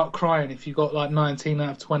you'd start crying if you got like 19 out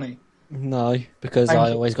of 20. No, because Thank I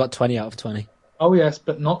you. always got 20 out of 20. Oh yes,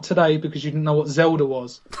 but not today because you didn't know what Zelda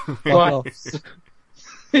was. Fuck Right. off.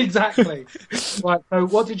 Exactly. Right, so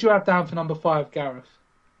what did you have down for number 5, Gareth?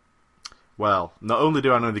 Well, not only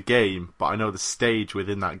do I know the game, but I know the stage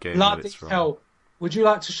within that game that Bloody it's from. hell. Would you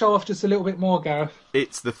like to show off just a little bit more, Gareth?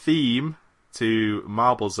 It's the theme to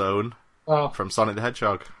Marble Zone Wow, from Sonic the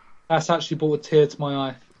Hedgehog. that's actually brought a tear to my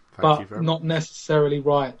eye. Thank you But very not necessarily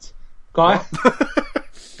right. Guy,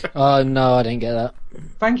 Oh, no, I didn't get that.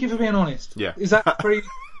 thank you for being honest. Yeah. Is that 3...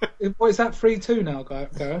 What is that 3-2 now,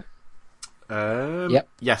 Gareth? Yep.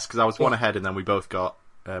 Yes, because I was one ahead and then we both got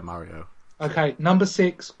Mario. Okay, number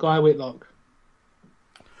 6, Guy Whitlock.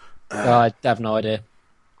 I have no idea.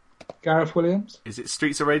 Gareth Williams. Is it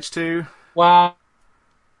Streets of Rage 2? Wow.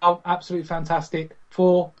 Oh, absolutely fantastic.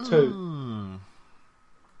 4-2.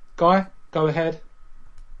 Guy, go ahead.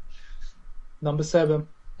 Number 7.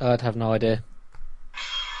 I'd have no idea.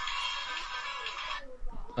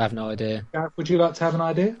 I have no idea. Gareth, would you like to have an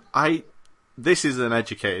idea? This is an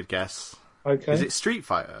educated guess. Okay. Is it Street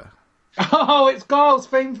Fighter? Oh, it's Giles'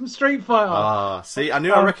 theme from Street Fighter. Ah, see, I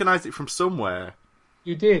knew I recognised it from somewhere.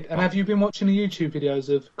 You did. And have you been watching the YouTube videos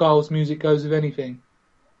of Giles' Music Goes With Anything?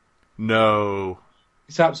 No.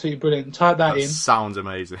 It's absolutely brilliant. Type that in. Sounds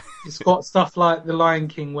amazing. It's got stuff like The Lion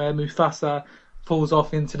King where Mufasa falls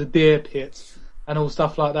off into the deer pit and all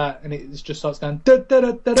stuff like that. And it just starts going because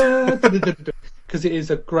it is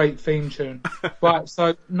a great theme tune. Right,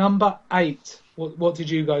 so number 8. What did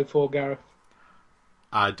you go for, Gareth?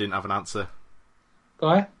 I didn't have an answer.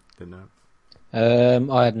 Guy? Didn't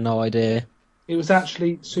know. I had no idea. It was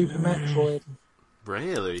actually Super Metroid.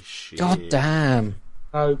 Really? Shit. God damn.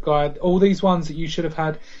 No, Guy. All these ones that you should have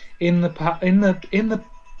had in the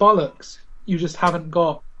bollocks, you just haven't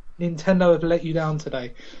got. Nintendo have let you down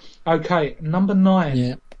today. Okay, number 9. Yeah.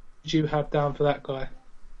 What did you have down for that, Guy?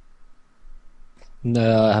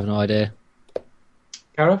 No, I have no idea.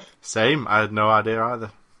 Gareth? Same. I had no idea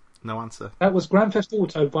either. No answer. That was Grand Theft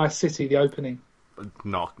Auto Vice City, the opening.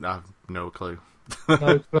 No, I have no clue.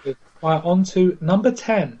 No clue. Right, on to number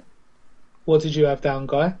 10. What did you have down,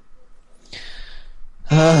 Guy?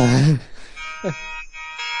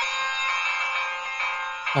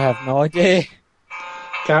 I have no idea.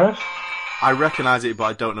 Gareth? I recognise it, but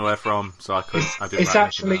I don't know where from, so I couldn't. I didn't It's write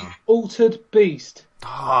actually anything down. Altered Beast.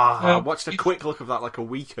 I watched a quick look of that like a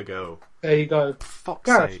week ago. There you go. Fuck's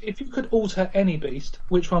Gareth, sake. if you could alter any beast,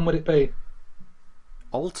 which one would it be?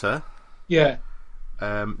 Alter? Yeah.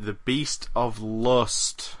 The Beast of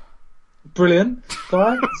Lust. Brilliant.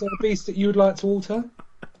 Guy, is there a beast that you would like to alter?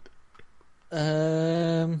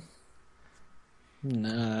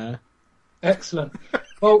 No. Excellent.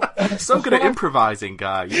 Well, So good at improvising,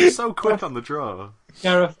 guy. You're so quick on the draw.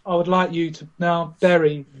 Gareth, I would like you to now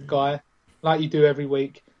bury Guy, like you do every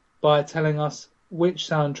week, by telling us which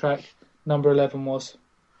soundtrack number 11 was.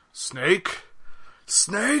 Snake!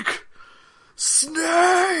 Snake! Snake!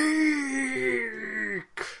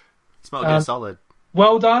 It's Metal Gear Solid.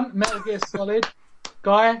 Well done, Metal Gear Solid.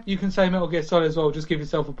 Guy, you can say Metal Gear Solid as well. Just give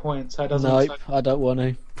yourself a point. So it doesn't. Nope, I don't want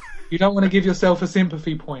to. You don't want to give yourself a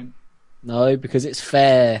sympathy point. No, because it's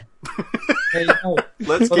fair. There you go.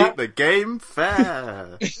 Let's Well, keep the game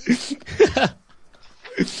fair.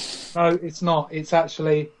 No, it's not. It's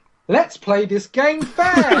actually let's play this game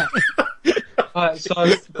fair.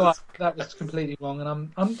 But that was completely wrong,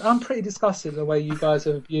 and I'm pretty disgusted the way you guys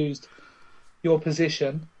have abused your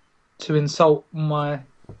position to insult my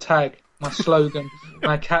tag, my slogan,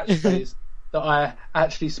 my catchphrase that I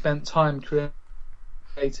actually spent time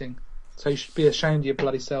creating. So you should be ashamed of your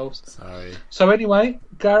bloody selves. Sorry. So anyway,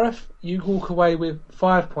 Gareth, you walk away with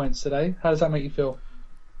 5 points today. How does that make you feel?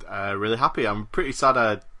 Really happy. I'm pretty sad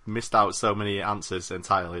I missed out so many answers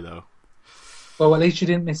entirely, though. Well, at least you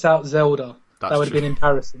didn't miss out Zelda. That's That would have true. been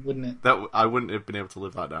embarrassing, wouldn't it? That I wouldn't have been able to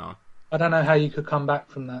live that down. I don't know how you could come back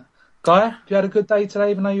from that. Guy, have you had a good day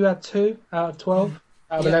today, even though you had 2 out of 12?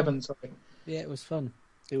 Out of Yeah. 11, sorry. Yeah, it was fun.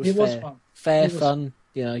 It was It fair. was fun. Fair, It was- fun.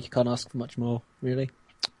 You know, you can't ask for much more, really.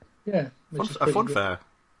 Yeah. Which is A pretty fun good. fair,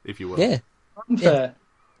 if you will. Yeah. Unfair.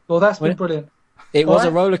 Well, that's been Well- brilliant. It was a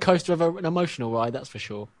Alright. roller coaster of an emotional ride, that's for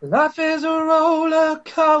sure. Life is a roller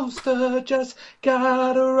coaster, just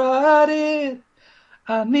gotta ride it.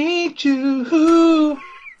 I need you to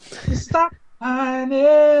stop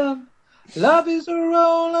whining. Love is a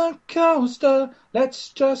roller coaster, let's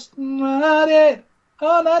just ride it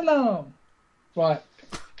all night long. Right,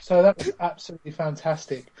 so that was absolutely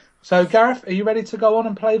fantastic. So Gareth, are you ready to go on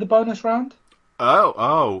and play the bonus round?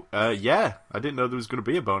 Yeah. I didn't know there was going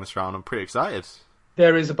to be a bonus round. I'm pretty excited.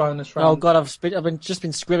 There is a bonus round. Oh God, I've just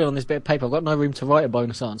been scribbling on this bit of paper. I've got no room to write a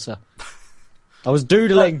bonus answer. I was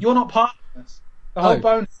doodling. You're not part of this. The whole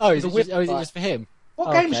bonus. Is it just for him?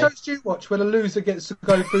 What game shows do you watch where the loser gets to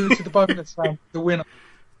go through to the bonus round, the winner?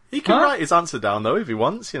 He can write his answer down though if he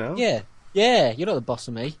wants, Yeah. You're not the boss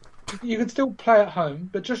of me. You can still play at home,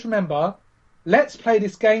 but just remember, let's play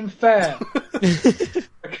this game fair.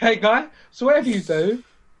 Okay, guy? So whatever you do,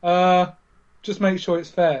 just make sure it's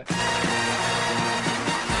fair.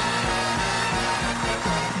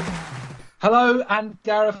 Hello, and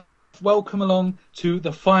Gareth, welcome along to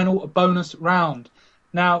the final bonus round.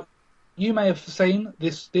 Now, you may have seen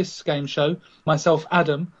this game show, myself,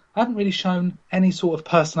 Adam. I haven't really shown any sort of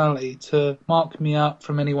personality to mark me out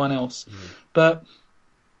from anyone else. But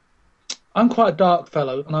I'm quite a dark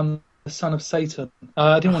fellow, and I'm the son of Satan.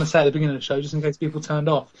 I didn't want to say at the beginning of the show, just in case people turned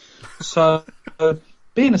off. So,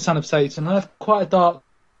 being a son of Satan, I have quite a dark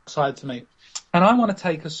side to me. And I want to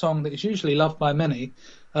take a song that is usually loved by many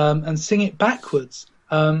and sing it backwards.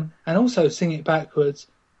 And also sing it backwards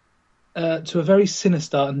to a very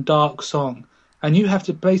sinister and dark song. And you have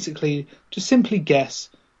to basically just simply guess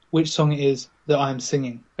which song it is that I'm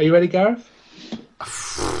singing. Are you ready, Gareth?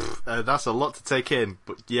 That's a lot to take in,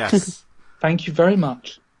 but yes. Thank you very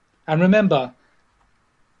much. And remember,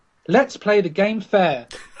 let's play the game fair.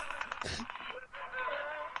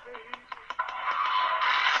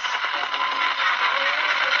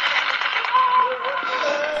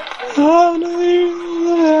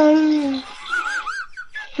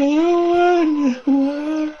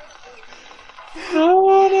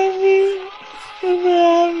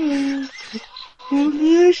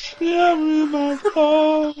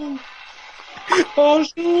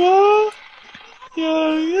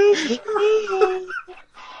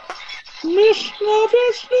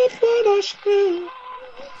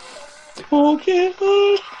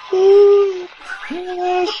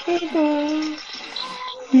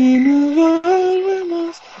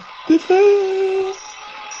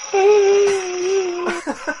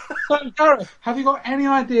 So, Gareth, have you got any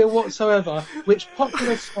idea whatsoever which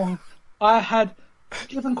popular song I had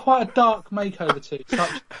given quite a dark makeover to,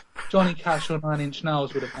 such Johnny Cash or Nine Inch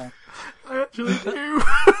Nails would have had? I actually do.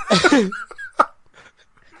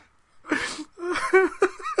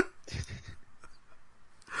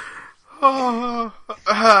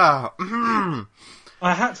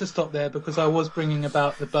 I had to stop there because I was bringing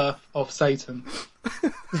about the birth of Satan.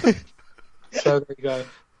 So there you go.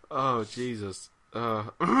 Oh, Jesus.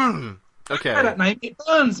 Okay. Say that name, it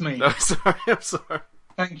burns me. I'm sorry.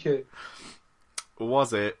 Thank you.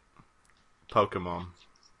 Was it Pokemon?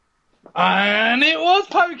 And it was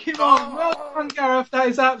Pokemon! Oh. Well done, Gareth. That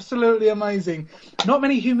is absolutely amazing. Not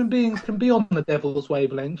many human beings can be on the devil's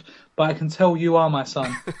wavelength, but I can tell you are, my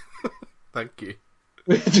son. Thank you.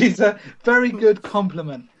 Which is a very good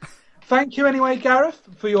compliment. Thank you anyway, Gareth,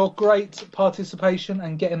 for your great participation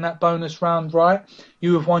and getting that bonus round right.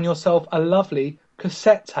 You have won yourself a lovely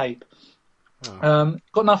cassette tape.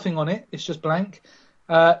 Got nothing on it. It's just blank.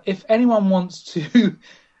 If anyone wants to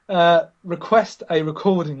request a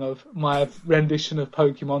recording of my rendition of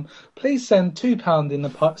Pokemon, please send £2 in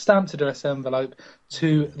the stamped address envelope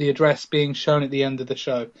to the address being shown at the end of the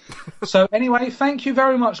show. So anyway, thank you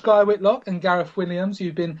very much, Guy Whitlock and Gareth Williams.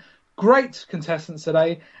 You've been great contestants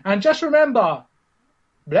today. And just remember,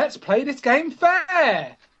 let's play this game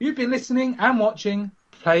fair. You've been listening and watching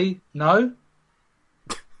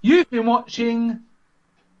You've been watching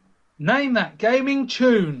Name That Gaming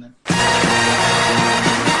Tune.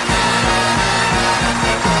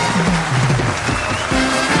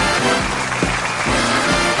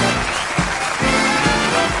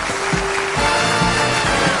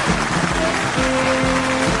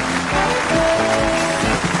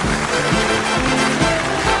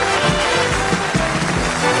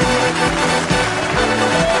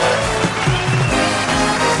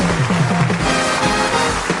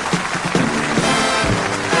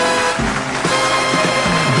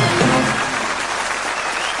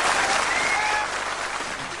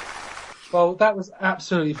 Well, that was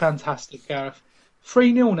absolutely fantastic, Gareth.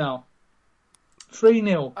 3-0 now.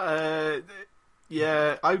 3-0.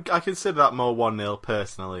 Yeah, I consider that more 1-0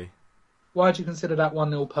 personally. Why do you consider that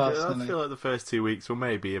 1-0 personally? I feel like the first 2 weeks were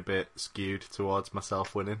maybe a bit skewed towards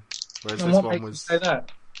myself winning. Whereas And this what one makes was. you say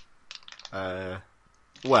that?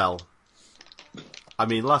 Well, I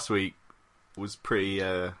mean, last week was pretty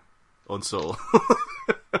unsubtle.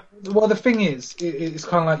 Well, the thing is, it's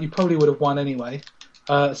kind of like you probably would have won anyway,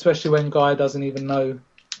 especially when Guy doesn't even know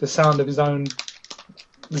the sound of his own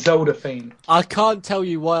Zelda theme. I can't tell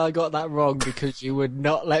you why I got that wrong because you would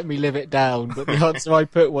not let me live it down. But the answer I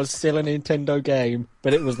put was still a Nintendo game,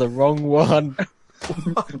 but it was the wrong one.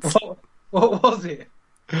 What was it?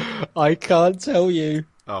 I can't tell you.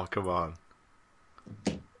 Oh, come on.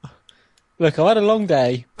 Look, I had a long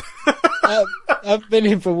day. I've been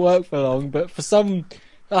in for work for long, but for some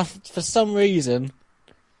reason,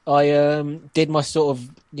 I did my sort of,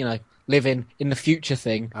 living in the future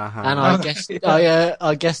thing, and I guessed Pokemon.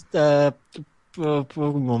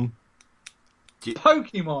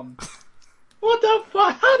 Pokemon. What the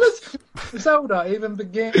fuck? How does Zelda even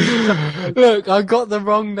begin? Look, I got the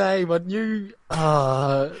wrong name. I knew.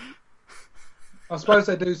 I suppose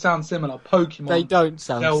they do sound similar. Pokemon. They don't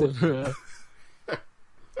sound similar.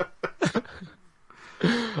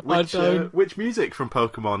 Which music from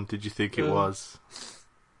Pokemon did you think it was?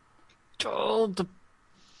 Oh,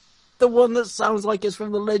 the one that sounds like it's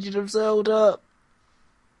from The Legend of Zelda,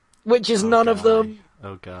 which is none of them.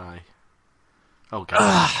 Oh, guy. Oh,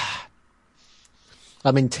 guy.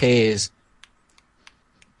 I'm in tears.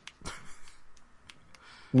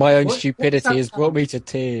 My own stupidity has brought me to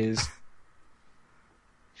tears.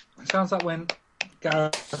 It sounds like when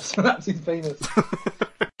Gareth slaps his penis.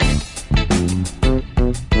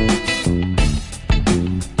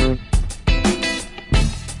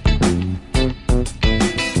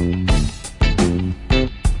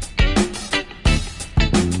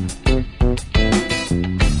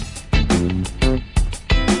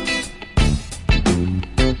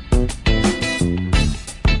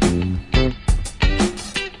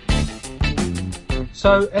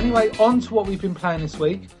 So anyway, on to what we've been playing this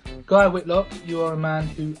week. Guy Whitlock, you are a man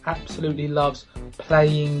who absolutely loves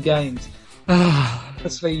playing games.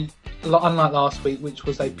 Obviously, unlike last week, which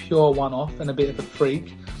was a pure one-off and a bit of a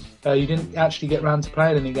freak, you didn't actually get round to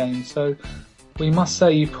playing any games. So we must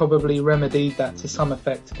say you probably remedied that to some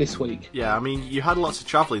effect this week. Yeah, I mean, you had lots of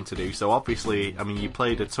travelling to do, so obviously, I mean, you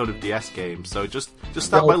played a ton of DS games. So just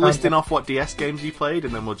start by listing off what DS games you played,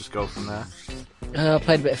 and then we'll just go from there. I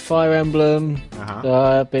played a bit of Fire Emblem.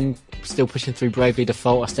 I've been still pushing through Bravely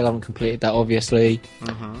Default. I still haven't completed that, obviously.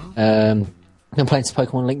 Been playing some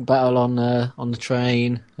Pokemon Link Battle on the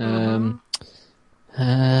train.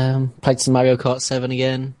 Played some Mario Kart 7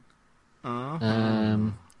 again.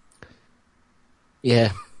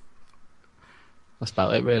 Yeah, that's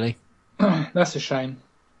about it, really. That's a shame.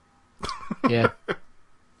 Yeah,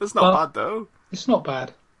 that's not bad though. It's not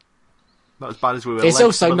bad. Not as bad as we were. It's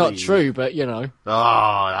also not true, but Oh,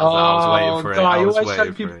 I was waiting for it. God, you always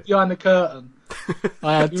show people behind the curtain.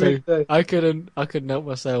 I had to. I couldn't help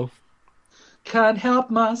myself. Can't help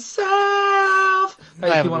myself.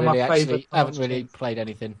 I haven't really played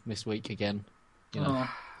anything this week again. Oh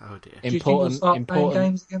dear. Do you think you'll start playing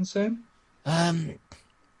games again soon? I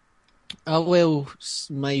will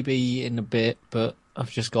maybe in a bit, but I've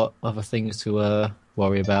just got other things to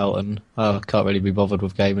worry about, and I can't really be bothered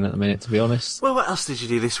with gaming at the minute, to be honest. Well, what else did you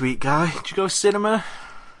do this week, Guy? Did you go cinema?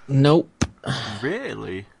 Nope.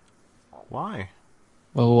 Really? Why?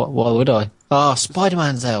 Well, why would I?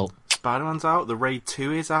 Spider-Man's out. Spider-Man's out? The Raid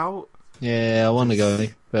 2 is out? Yeah, I want to go,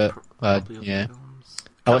 but yeah.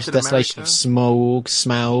 I watched Desolation of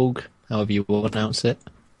Smaug, however you will announce it.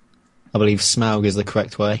 I believe Smaug is the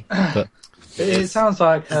correct way, but it sounds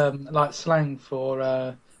like slang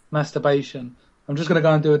for masturbation. I'm just going to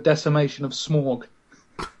go and do a decimation of smog.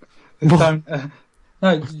 No,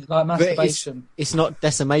 like masturbation. It's not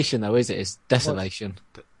decimation though, is it? It's desolation.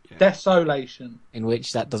 Desolation. In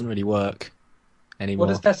which that doesn't really work anymore.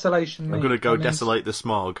 What does desolation mean? I'm going to go desolate the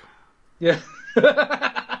smog. Yeah.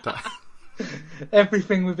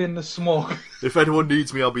 Everything within the smog. If anyone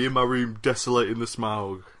needs me, I'll be in my room desolating the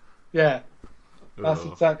smog. Yeah. That's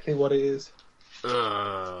exactly what it is.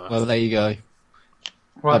 Well, there you go.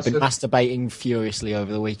 Right, I've been masturbating furiously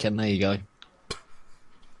over the weekend. There you go.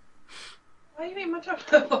 Why are you eating my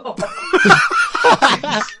chocolate?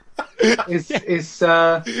 It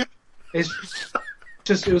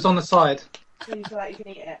was on the side. So you feel like you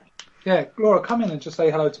can eat it? Yeah, Laura, come in and just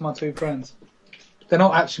say hello to my two friends. They're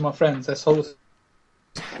not actually my friends. They're sort of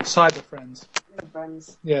cyber friends.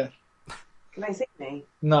 Friends. Yeah. Can they see me?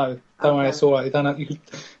 No, don't worry, it's all right. You don't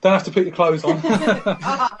have to put your clothes on.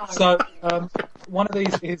 So, one of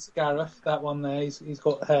these is Gareth. That one there, he's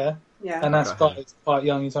got hair. Yeah. And that's Guy's quite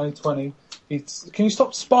young. He's only 20. Can you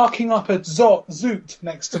stop sparking up a zoot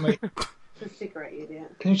next to me? A cigarette, you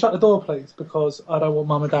idiot. Can you shut the door, please? Because I don't want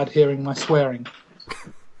Mum and Dad hearing my swearing.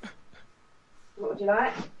 What would you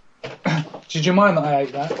like? Did you mind that I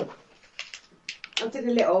ate that? I did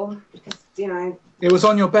a little, because, It was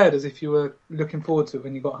on your bed as if you were looking forward to it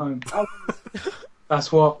when you got home. Oh.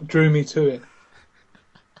 That's what drew me to it.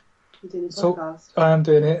 You're doing a So podcast. I am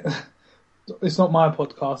doing it. It's not my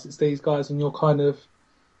podcast. It's these guys, and you're kind of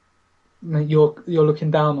you're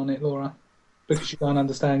looking down on it, Laura, because you don't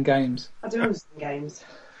understand games. I do understand games.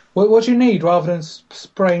 What do you need rather than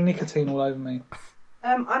spraying nicotine all over me?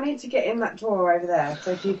 I need to get in that drawer over there,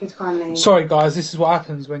 so if you could kindly... Sorry, guys, this is what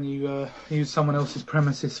happens when you use someone else's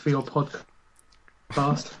premises for your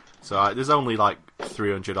podcast. So there's only like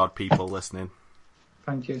 300 odd people listening.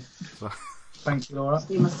 Thank you. Thank you, Laura.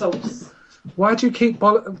 You're my sauce. Why do you keep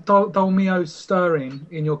Dolmio stirring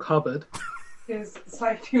in your cupboard? Because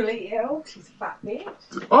Sophie will eat it all. She's a fat bitch.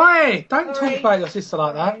 Oi! Don't Sorry. talk about your sister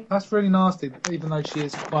like that. Sorry. That's really nasty, even though she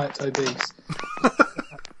is quite obese.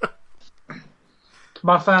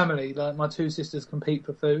 My family, like my two sisters, compete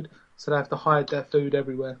for food, so they have to hide their food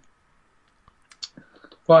everywhere.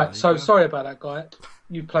 Right, so sorry about that, guy.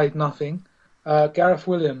 You played nothing. Gareth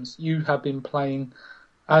Williams, you have been playing,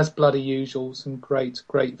 as bloody usual, some great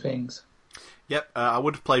things. Yep, I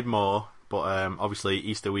would have played more, but obviously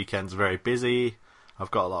Easter weekend's very busy. I've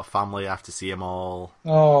got a lot of family, I have to see them all.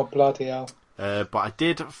 Oh, bloody hell. But I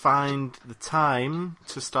did find the time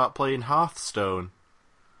to start playing Hearthstone,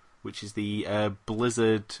 which is the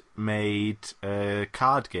Blizzard-made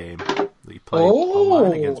card game that you play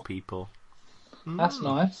online against people. That's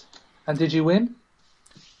nice. And did you win?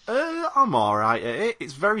 I'm alright at it.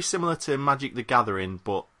 It's very similar to Magic the Gathering,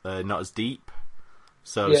 but not as deep.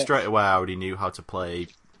 So straight away I already knew how to play,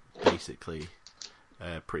 basically,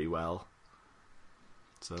 pretty well.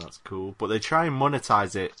 So that's cool. But they try and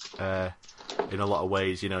monetize it in a lot of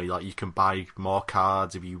ways. You know, like you can buy more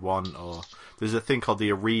cards if you want, or there's a thing called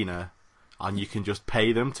the arena, and you can just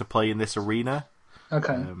pay them to play in this arena.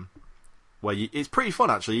 Okay. Where it's pretty fun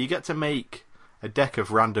actually. You get to make a deck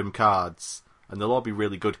of random cards, and they'll all be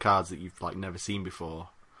really good cards that you've like never seen before.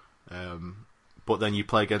 But then you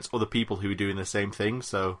play against other people who are doing the same thing,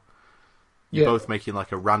 so you're both making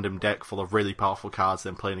like a random deck full of really powerful cards,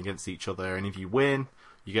 then playing against each other. And if you win,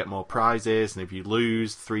 you get more prizes, and if you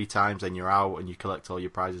lose 3 times, then you're out, and you collect all your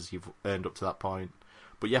prizes you've earned up to that point.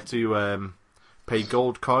 But you have to pay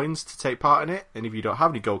gold coins to take part in it, and if you don't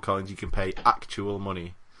have any gold coins, you can pay actual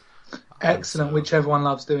money. Excellent, which everyone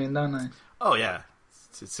loves doing, don't they? Oh yeah,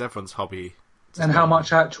 it's everyone's hobby. And how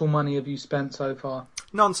much actual money have you spent so far?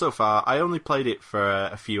 None so far. I only played it for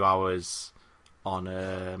a few hours on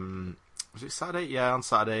was it Saturday? Yeah, on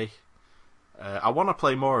Saturday. I want to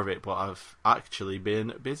play more of it, but I've actually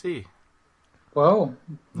been busy. Well,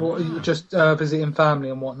 just visiting family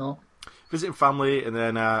and whatnot. Visiting family, and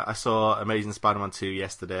then I saw Amazing Spider-Man 2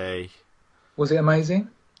 yesterday. Was it amazing?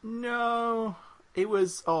 No, it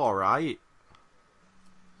was alright.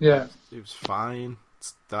 Yeah. It was fine.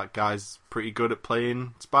 That guy's pretty good at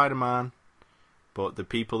playing Spider-Man, but the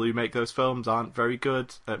people who make those films aren't very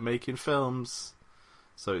good at making films,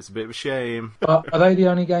 so it's a bit of a shame. Are they the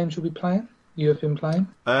only games you'll be playing? You have been playing?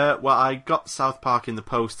 Well, I got South Park in the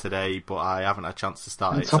post today, but I haven't had a chance to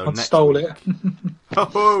start And it. someone So next stole week... it.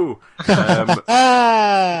 Oh!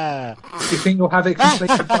 Do you think you'll have it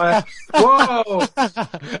completed by... Whoa!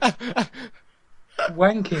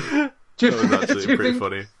 Wanking. Do you, That was actually pretty think,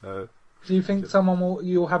 funny. do you think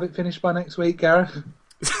you'll have it finished by next week, Gareth?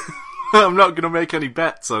 I'm not going to make any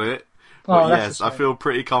bets on it, but that's yes, a I shame. feel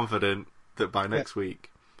pretty confident that by next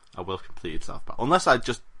week I will complete South Park. Unless I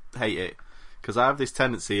just hate it, because I have this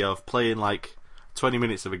tendency of playing like 20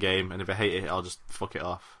 minutes of a game, and if I hate it, I'll just fuck it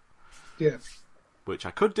off. Yeah. Which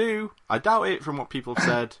I could do. I doubt it from what people have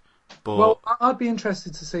said, but... Well, I'd be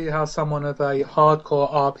interested to see how someone of a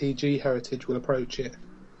hardcore RPG heritage will approach it.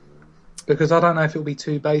 Because I don't know if it'll be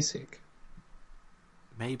too basic.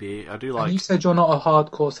 Maybe. I do And like... you said you're not a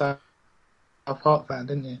hardcore South Park fan,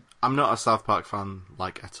 didn't you? I'm not a South Park fan,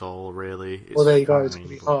 like, at all, really. It's Well, there you go, it's fine,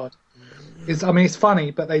 going to be but- hard. It's funny,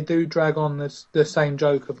 but they do drag on the same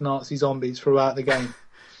joke of Nazi zombies throughout the game.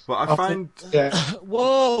 But I find... Yeah.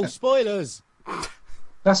 Whoa, spoilers!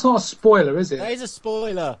 That's not a spoiler, is That it? is a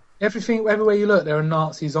spoiler. Everywhere you look, there are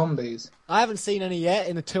Nazi zombies. I haven't seen any yet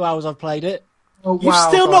in the 2 hours I've played it. Oh, You've wow,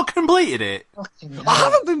 still God. not completed it? Fucking I hell.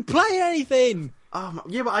 haven't been playing anything!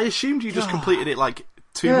 Yeah, but I assumed you just completed it like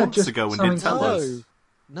 2 Yeah, months just ago and didn't something tell to us.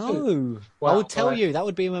 No. Wow, I would tell right. you. That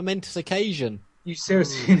would be a momentous occasion. You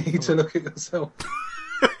seriously need to look at yourself.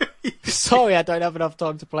 Sorry, I don't have enough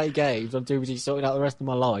time to play games. I'm too busy sorting out the rest of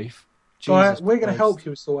my life. Right, Jesus we're going to Christ. help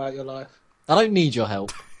you sort out your life. I don't need your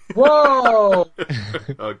help. Whoa!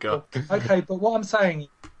 Oh, God. Okay, but what I'm saying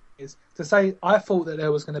is to say I thought that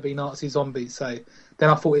there was going to be Nazi zombies, say, then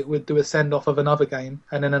I thought it would do a send-off of another game,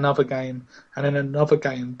 and then another game, and then another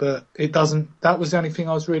game, but it doesn't. That was the only thing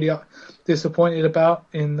I was really disappointed about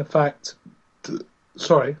in the fact...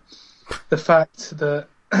 the fact that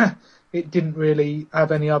it didn't really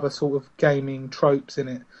have any other sort of gaming tropes in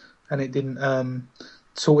it, and it didn't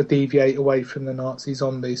sort of deviate away from the Nazi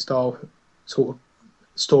zombie style sort of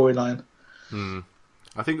storyline.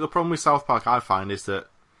 I think the problem with South Park I find is that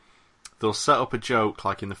they'll set up a joke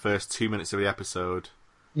like in the first 2 minutes of the episode,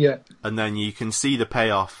 Yeah, and then you can see the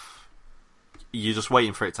payoff. You're just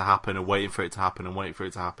waiting for it to happen and waiting for it to happen and waiting for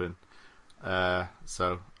it to happen.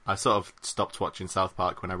 So I sort of stopped watching South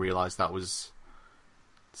Park when I realised that was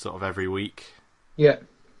sort of every week. yeah.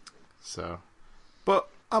 So, but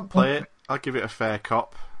I'll play it. I'll give it a fair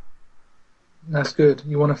cop. That's good.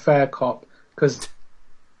 You want a fair cop, because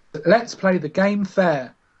let's play the game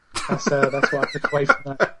fair. That's what I took away from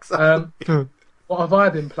that. Exactly. What have I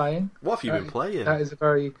been playing? What have you been playing? That is a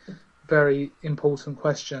very, very important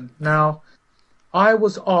question. Now, I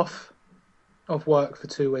was off of work for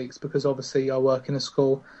 2 weeks because obviously I work in a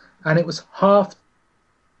school, and it was half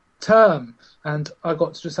term, and I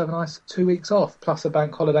got to just have a nice 2 weeks off plus a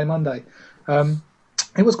bank holiday Monday.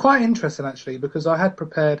 It was quite interesting actually, because I had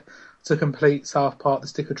prepared to complete South Park: The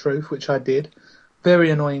Stick of Truth, which I did. Very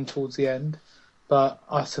annoying towards the end, but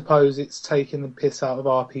I suppose it's taking the piss out of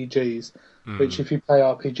RPGs, which if you play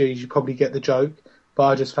RPGs you probably get the joke, but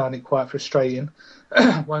I just found it quite frustrating.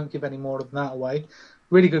 Won't give any more of that away.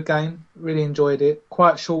 Really good game, really enjoyed it.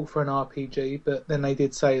 Quite short for an RPG, but then they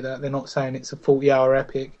did say that they're not saying it's a 40-hour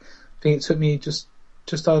epic. I think it took me just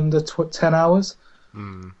under 10 hours,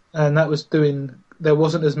 and that was doing. There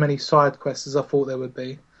wasn't as many side quests as I thought there would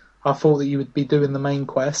be. I thought that you would be doing the main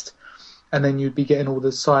quest, and then you'd be getting all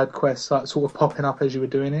the side quests like sort of popping up as you were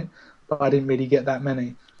doing it, but I didn't really get that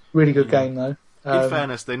many. Really good game though. In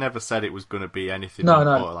fairness, they never said it was going to be anything No.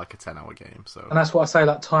 but like a 10-hour game. So, and that's what I say,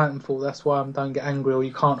 like Titanfall. That's why I don't get angry, or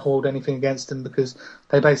you can't hold anything against them, because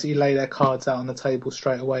they basically lay their cards out on the table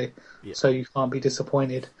straight away, so you can't be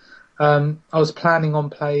disappointed. I was planning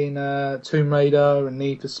on playing Tomb Raider and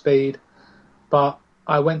Need for Speed, but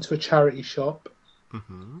I went to a charity shop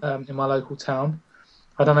in my local town.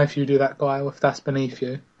 I don't know if you do that, Guy, or if that's beneath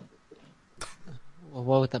you. Well,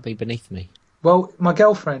 why would that be beneath me? Well, my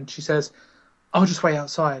girlfriend, she says, I'll just wait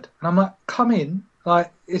outside. And I'm like, come in.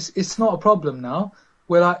 Like, it's not a problem now.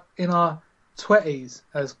 We're like in our 20s,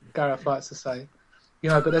 as Gareth likes to say.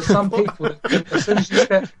 You know, but there's some people that think as soon as you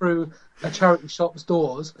step through a charity shop's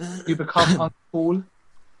doors, you become uncool.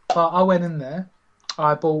 But I went in there.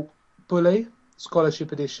 I bought Bully,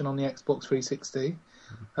 Scholarship Edition on the Xbox 360,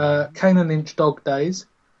 Kane and Lynch Dog Days,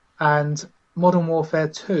 and Modern Warfare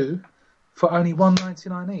 2 for only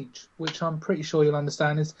 $1.99 each, which I'm pretty sure you'll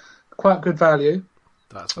understand is quite good value.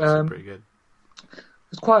 That's actually pretty good.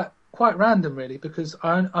 It's quite random, really, because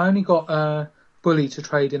I only got Bully to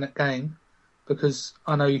trade in at game, because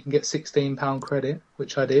I know you can get £16 credit,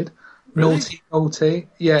 which I did. Really? Naughty.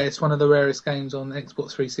 Yeah, it's one of the rarest games on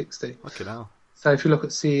Xbox 360. Fucking hell. So if you look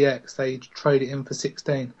at CEX, they trade it in for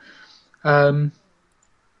 16.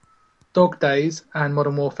 Dog Days and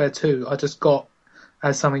Modern Warfare 2 I just got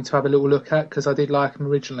as something to have a little look at, because I did like them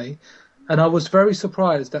originally. And I was very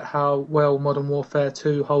surprised at how well Modern Warfare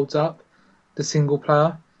 2 holds up, the single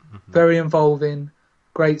player. Very involving,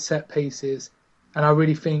 great set pieces. And I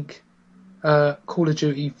really think Call of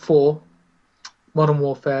Duty 4, Modern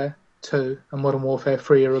Warfare 2 and Modern Warfare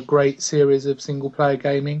 3 are a great series of single player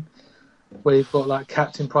gaming, where you've got like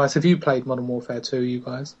Captain Price. Have you played Modern Warfare 2, you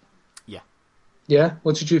guys? Yeah. Yeah?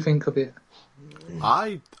 What did you think of it?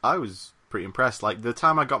 I was pretty impressed. Like, the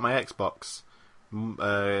time I got my Xbox,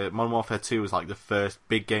 Modern Warfare 2 was like the first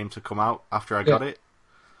big game to come out after I got it.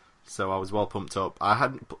 So I was well pumped up.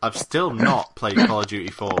 I've still not played Call of Duty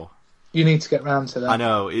 4. You need to get round to that. I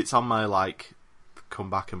know, it's on my like come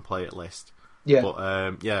back and play it list. Yeah.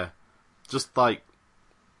 But just like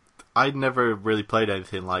I'd never really played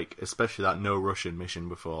anything like, especially that no Russian mission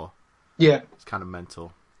before. Yeah. It's kind of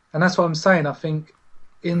mental. And that's what I'm saying. I think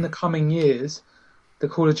in the coming years, the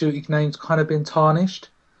Call of Duty name's kind of been tarnished.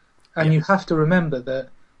 And you have to remember that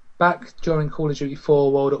back during Call of Duty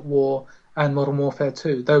 4, World at War, and Modern Warfare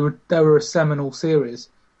 2, they were a seminal series.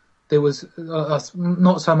 There was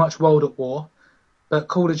not so much World at War, but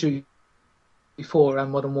Call of Duty 4 and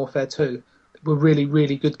Modern Warfare 2 were really,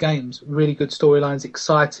 really good games, really good storylines,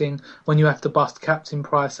 exciting. When you have to bust Captain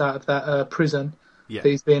Price out of that prison that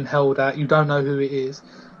he's being held at, you don't know who it is,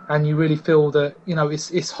 and you really feel that, you know,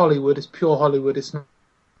 it's Hollywood, it's pure Hollywood, it's not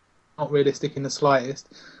realistic in the slightest,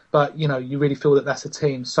 but, you know, you really feel that that's a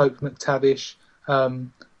team. Soap McTavish,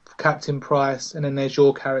 Captain Price, and then there's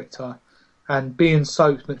your character. And being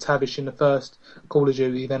Soap McTavish in the first Call of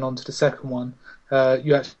Duty, then on to the second one,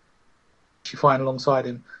 you actually fight alongside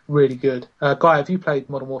him. Really good. Guy, have you played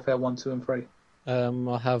Modern Warfare 1, 2 and 3?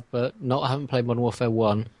 I have, but I haven't played Modern Warfare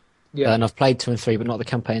 1. Yeah. And I've played 2 and 3, but not the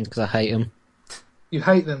campaigns because I hate them. You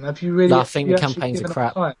hate them? Have you really? No, I think the you actually campaigns are given crap.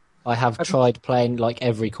 up time? I have tried playing like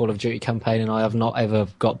every Call of Duty campaign, and I have not ever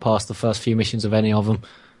got past the first few missions of any of them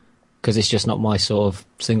because it's just not my sort of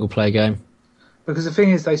single-player game. Because the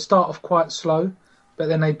thing is, they start off quite slow, but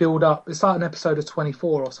then they build up. It's like an episode of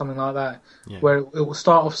 24 or something like that, where it will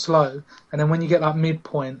start off slow, and then when you get like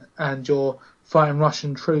midpoint and you're fighting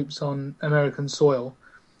Russian troops on American soil,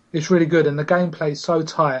 it's really good. And the gameplay is so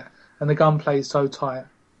tight, and the gunplay is so tight.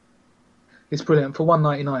 It's brilliant. For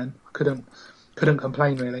 $1.99, I couldn't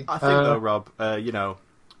complain really. I think though, Rob,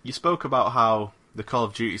 you spoke about how the Call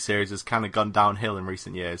of Duty series has kind of gone downhill in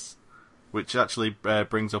recent years, which actually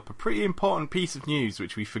brings up a pretty important piece of news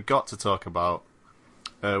which we forgot to talk about,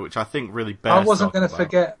 which I think really bears I wasn't going to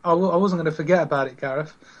forget. I wasn't going to forget about it,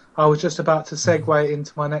 Gareth. I was just about to segue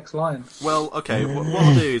into my next line. Well, okay. What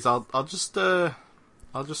I'll do is I'll just sort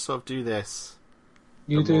of do this.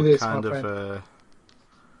 You do this, my friend.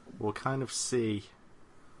 We'll kind of see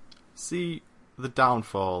the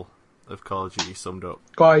downfall of Call of Duty summed up.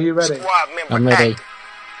 Guy, are you ready? Squad member I'm ready. active.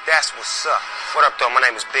 That's what's up. What up, though? My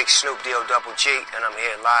name is Big Snoop D-O-double-G, and I'm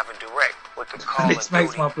here live and direct with the Call of This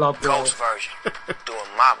makes Duty my blood boil. Ghost version,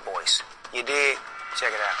 doing my voice. You dig?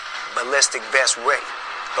 Check it out. Ballistic vest ready.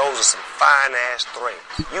 Those are some fine-ass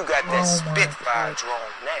threads. You got that Spitfire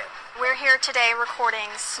drone now. We're here today recording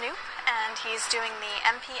Snoop, and he's doing the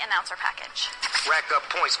MP announcer package. Rack up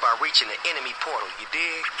points by reaching the enemy portal. You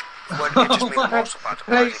dig? What interests me the most about the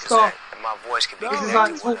Please project is stop. that my voice can be This is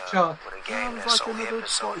connected like torture. with a game Sounds that's like so hip another and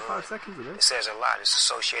so 45 good. seconds of It this. says a lot. It's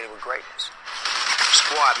associated with greatness.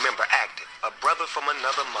 Squad member active. A brother from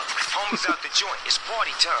another mother. Homies out the joint. It's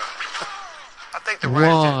party time. I think the writers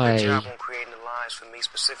did a Why? good job on creating the lines for me,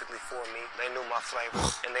 specifically for me. They knew my flavor,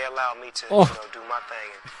 and they allowed me to, do my thing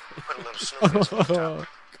and put a little Snoop on top.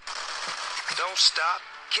 Don't stop.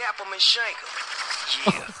 Cap 'em and shank 'em.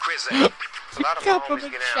 Yeah, Chris A. A lot of my Cap 'em homies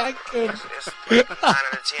and get out. shank 'em. It's 9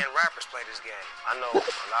 out of 10 rappers play this game. I know a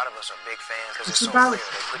lot of us are big fans because it's so real. They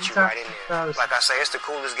put you right in there. Like I say, it's the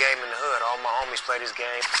coolest game in the hood. All my homies play this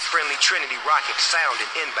game. Friendly Trinity rocket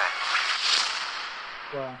sounding inbound.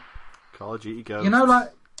 Wow. Call of Duty Ghosts. You know,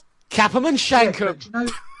 like. Cap 'em and shank 'em.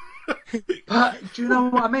 But do you know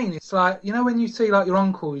what I mean? It's like, you know when you see like your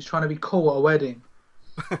uncle who's trying to be cool at a wedding?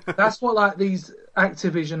 That's what like these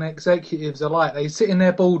Activision executives are like. They sit in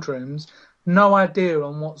their boardrooms, no idea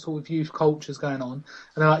on what sort of youth culture's going on,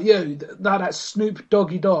 and they're like, yo, that's Snoop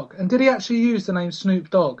Doggy Dogg. And did he actually use the name Snoop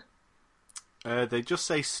Dogg? They just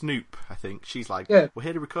say Snoop, I think. She's like, Yeah. we're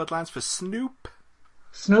here to record lines for Snoop.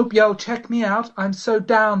 Snoop, yo, check me out. I'm so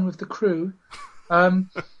down with the crew.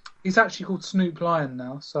 He's actually called Snoop Lion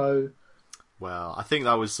now, so Well, I think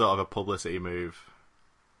that was sort of a publicity move.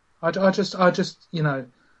 I just,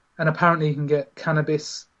 and apparently you can get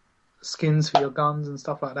cannabis skins for your guns and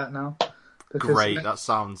stuff like that now. Because Great, that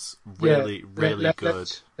sounds really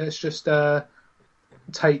good. Let's just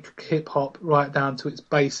take hip hop right down to its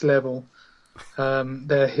base level.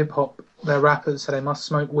 They're hip hop, they're rappers, so they must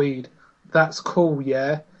smoke weed. That's cool,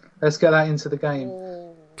 yeah. Let's get that into the game.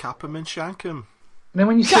 Cap 'em and shank 'em. And then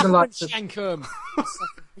when you see Cap the 'em likes and of, shank 'em. It's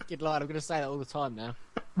like a wicked line. I'm going to say that all the time now.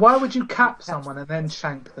 why would you cap someone and then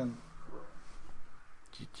shank them?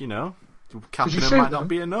 You know, capping you them shoot might them? not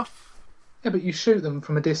be enough. Yeah, but you shoot them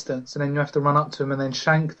from a distance and then you have to run up to them and then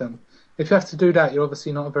shank them. If you have to do that, you're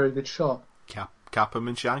obviously not a very good shot. Cap 'em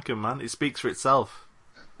and shank 'em, man. It speaks for itself.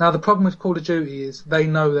 Now, the problem with Call of Duty is they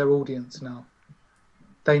know their audience now.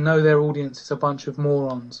 They know their audience is a bunch of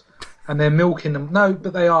morons. And they're milking them. No,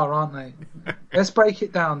 but they are, aren't they? Let's break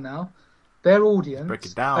it down now. Their audience... Break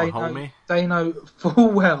it down, homie. They know full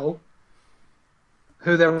well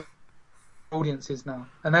who their audience is now.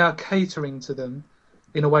 And they are catering to them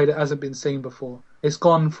in a way that hasn't been seen before. It's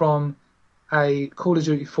gone from a Call of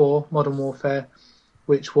Duty 4, Modern Warfare,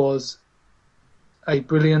 which was a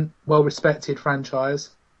brilliant, well-respected franchise.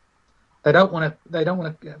 They don't want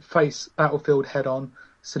to face Battlefield head-on,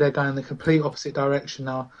 so they're going the complete opposite direction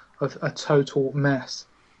now of a total mess.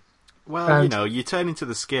 Well, you turn into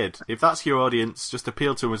the skid. If that's your audience, just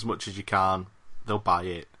appeal to them as much as you can. They'll buy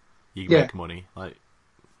it. You make money.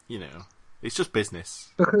 It's just business.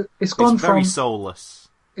 Because it's gone It's very from... soulless.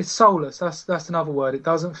 It's soulless. That's another word. It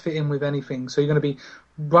doesn't fit in with anything. So you're going to be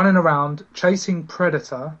running around chasing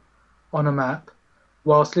Predator on a map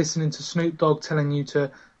whilst listening to Snoop Dogg telling you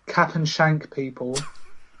to cap and shank people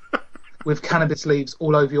with cannabis leaves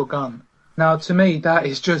all over your gun. Now, to me,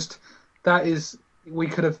 we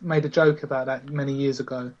could have made a joke about that many years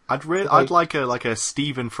ago. I'd like a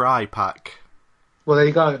Stephen Fry pack. Well, there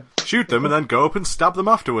you go. Shoot them and then go up and stab them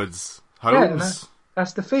afterwards. Holmes.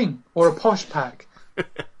 That's the thing. Or a posh pack.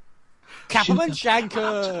 Capman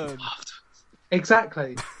Shankum!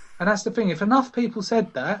 Exactly. And that's the thing. If enough people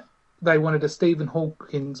said that, they wanted a Stephen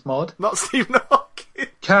Hawking's mod. Not Stephen Hawking.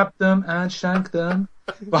 Cap them and shank them.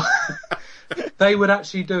 But they would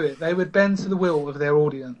actually do it. They would bend to the will of their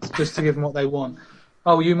audience just to give them what they want.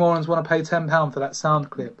 Oh, you morons want to pay £10 for that sound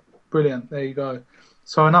clip. Brilliant. There you go.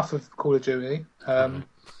 So enough of Call of Duty.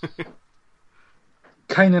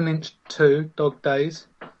 Kane and Lynch 2, Dog Days.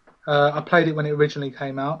 I played it when it originally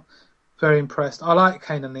came out. Very impressed. I like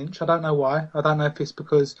Kane and Lynch. I don't know why. I don't know if it's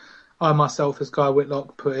because I myself, as Guy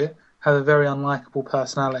Whitlock put it, have a very unlikable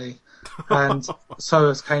personality. And so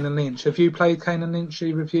has Kane and Lynch. Have you played Kane and Lynch,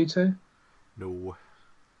 you review too? No.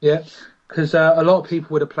 Yeah, because a lot of people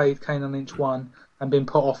would have played Kane and Lynch 1 and been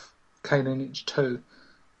put off Kane and Lynch 2.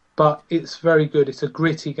 But it's very good. It's a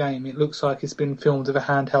gritty game. It looks like it's been filmed with a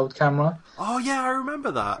handheld camera. Oh, yeah, I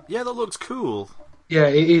remember that. Yeah, that looks cool. Yeah,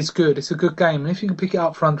 it is good. It's a good game. And if you can pick it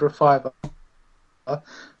up for under £5,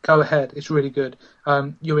 go ahead. It's really good.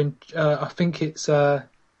 You're in, I think it's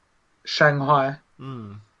Shanghai,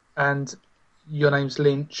 and your name's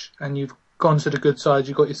Lynch, and you've gone to the good side.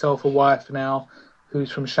 You've got yourself a wife now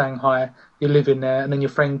who's from Shanghai. You're living there, and then your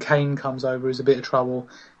friend Kane comes over, who's a bit of trouble.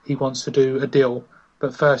 He wants to do a deal.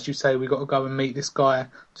 But first you say, we've got to go and meet this guy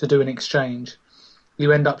to do an exchange.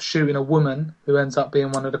 You end up shooting a woman who ends up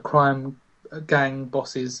being one of the crime gang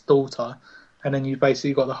boss's daughter, and then you've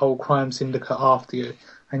basically got the whole crime syndicate after you,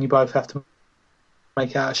 and you both have to make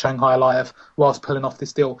it out of Shanghai alive whilst pulling off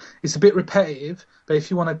this deal. It's a bit repetitive, but if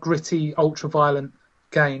you want a gritty, ultra-violent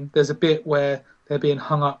game, there's a bit where they're being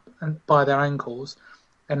hung up by their ankles,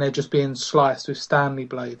 and they're just being sliced with Stanley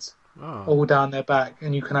blades all down their back,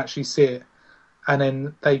 and you can actually see it. And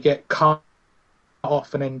then they get cut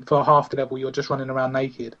off, and then for half the level you're just running around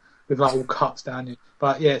naked with like all cuts down you.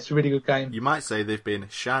 But yeah, it's a really good game. You might say they've been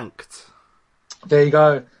shanked. There you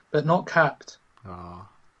go, but not capped. Oh.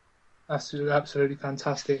 That's absolutely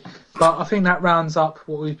fantastic. But I think that rounds up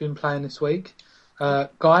what we've been playing this week.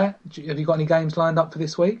 Guy, have you got any games lined up for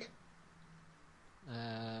this week?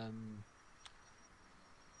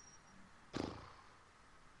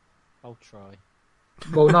 I'll try.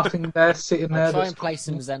 Well, nothing there, sitting there. I'll try and play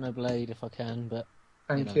some Xenoblade if I can, but...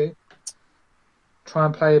 Thank you. Try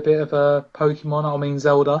and play a bit of Pokemon, I mean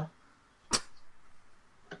Zelda.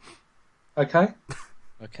 Okay?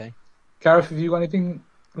 Okay. Gareth, have you got anything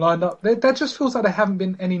lined up? There just feels like there haven't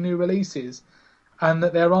been any new releases, and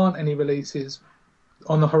that there aren't any releases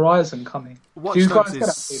on the horizon coming. Watch Dogs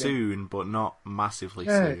is soon, but not massively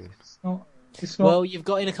soon. It's not... Well, you've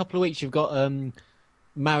got in a couple of weeks, you've got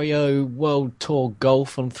Mario World Tour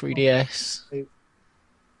Golf on 3DS.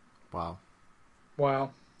 Wow.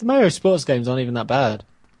 The Mario sports games aren't even that bad.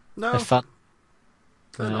 No. They're fun.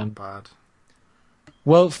 They're not bad.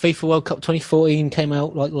 Well, FIFA World Cup 2014 came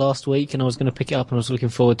out like last week, and I was going to pick it up, and I was looking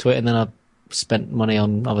forward to it, and then I spent money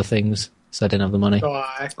on other things, so I didn't have the money.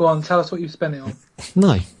 Right, go on, tell us what you spent it on.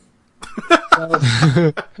 No.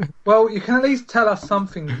 Well, you can at least tell us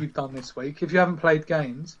something that you've done this week, if you haven't played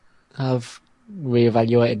games. I've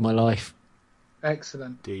reevaluated my life.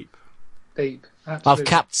 Excellent. Deep. Absolutely. I've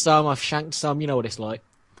capped some, I've shanked some, you know what it's like.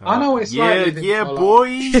 I know what it's like. Yeah, boy.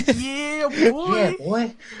 Yeah, boy. Yeah,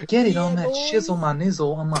 boy. Get it on that shizzle, my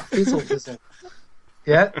nizzle, on my fizzle fizzle.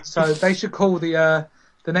 Yeah, so they should call the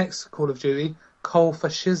next Call of Duty Call for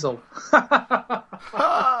Shizzle.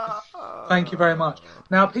 Thank you very much.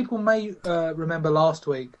 Now, people may remember last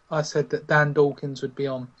week I said that Dan Dawkins would be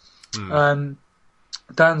on.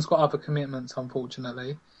 Dan's got other commitments,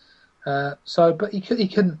 unfortunately. But he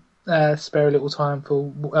couldn't spare a little time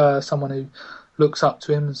for someone who looks up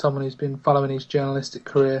to him and someone who's been following his journalistic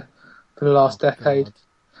career for the last decade. God.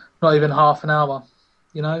 Not even half an hour,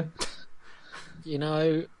 you know? You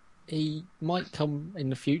know, he might come in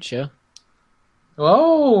the future.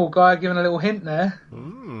 Oh, Guy giving a little hint there.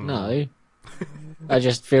 No. I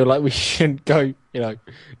just feel like we shouldn't go,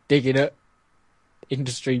 digging at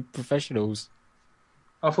industry professionals.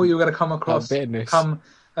 I thought you were going to come across, come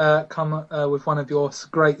with one of your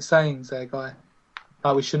great sayings there, Guy.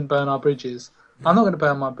 Like we shouldn't burn our bridges. I'm not going to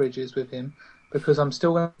burn my bridges with him because I'm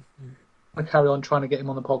still going to carry on trying to get him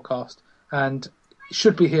on the podcast, and he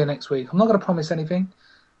should be here next week. I'm not going to promise anything,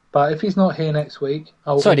 but if he's not here next week,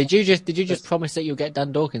 Sorry, did you just promise that you'll get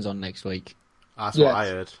Dan Dawkins on next week? That's what I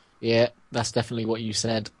heard. Yeah, that's definitely what you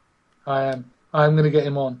said. I am. I'm going to get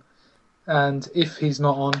him on, and if he's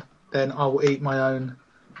not on, then I will eat my own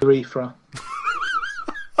urethra.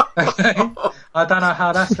 Okay, I don't know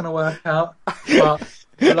how that's going to work out, but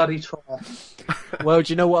bloody try. Well,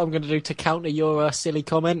 do you know what I'm going to do to counter your silly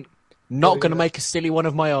comment? Not going to make a silly one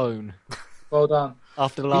of my own. Well done.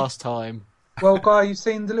 After the last time. Well, Guy, you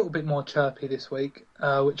seemed a little bit more chirpy this week,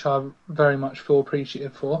 which I very much feel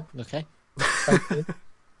appreciative for. Okay. Thank you.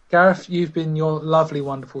 Gareth, you've been your lovely,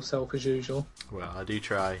 wonderful self as usual. Well, I do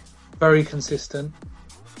try. Very consistent.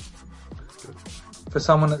 Good. For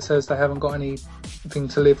someone that says they haven't got anything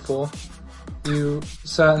to live for, you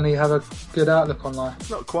certainly have a good outlook on life. It's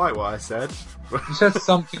not quite what I said. You said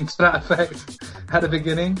something to that effect at the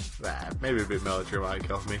beginning. Maybe a bit melodramatic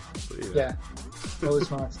of me. But Yeah, that was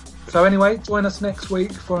nice. So anyway, join us next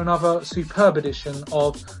week for another superb edition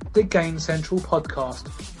of the Gamecentral podcast.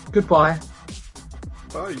 Goodbye.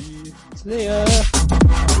 Bye. See ya.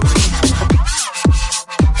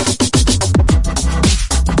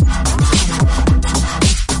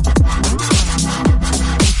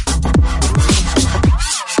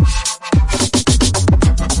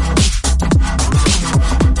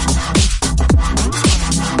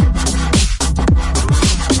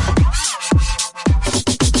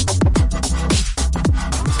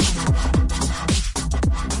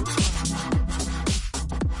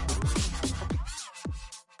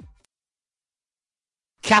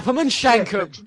 Cap 'em and shank 'em.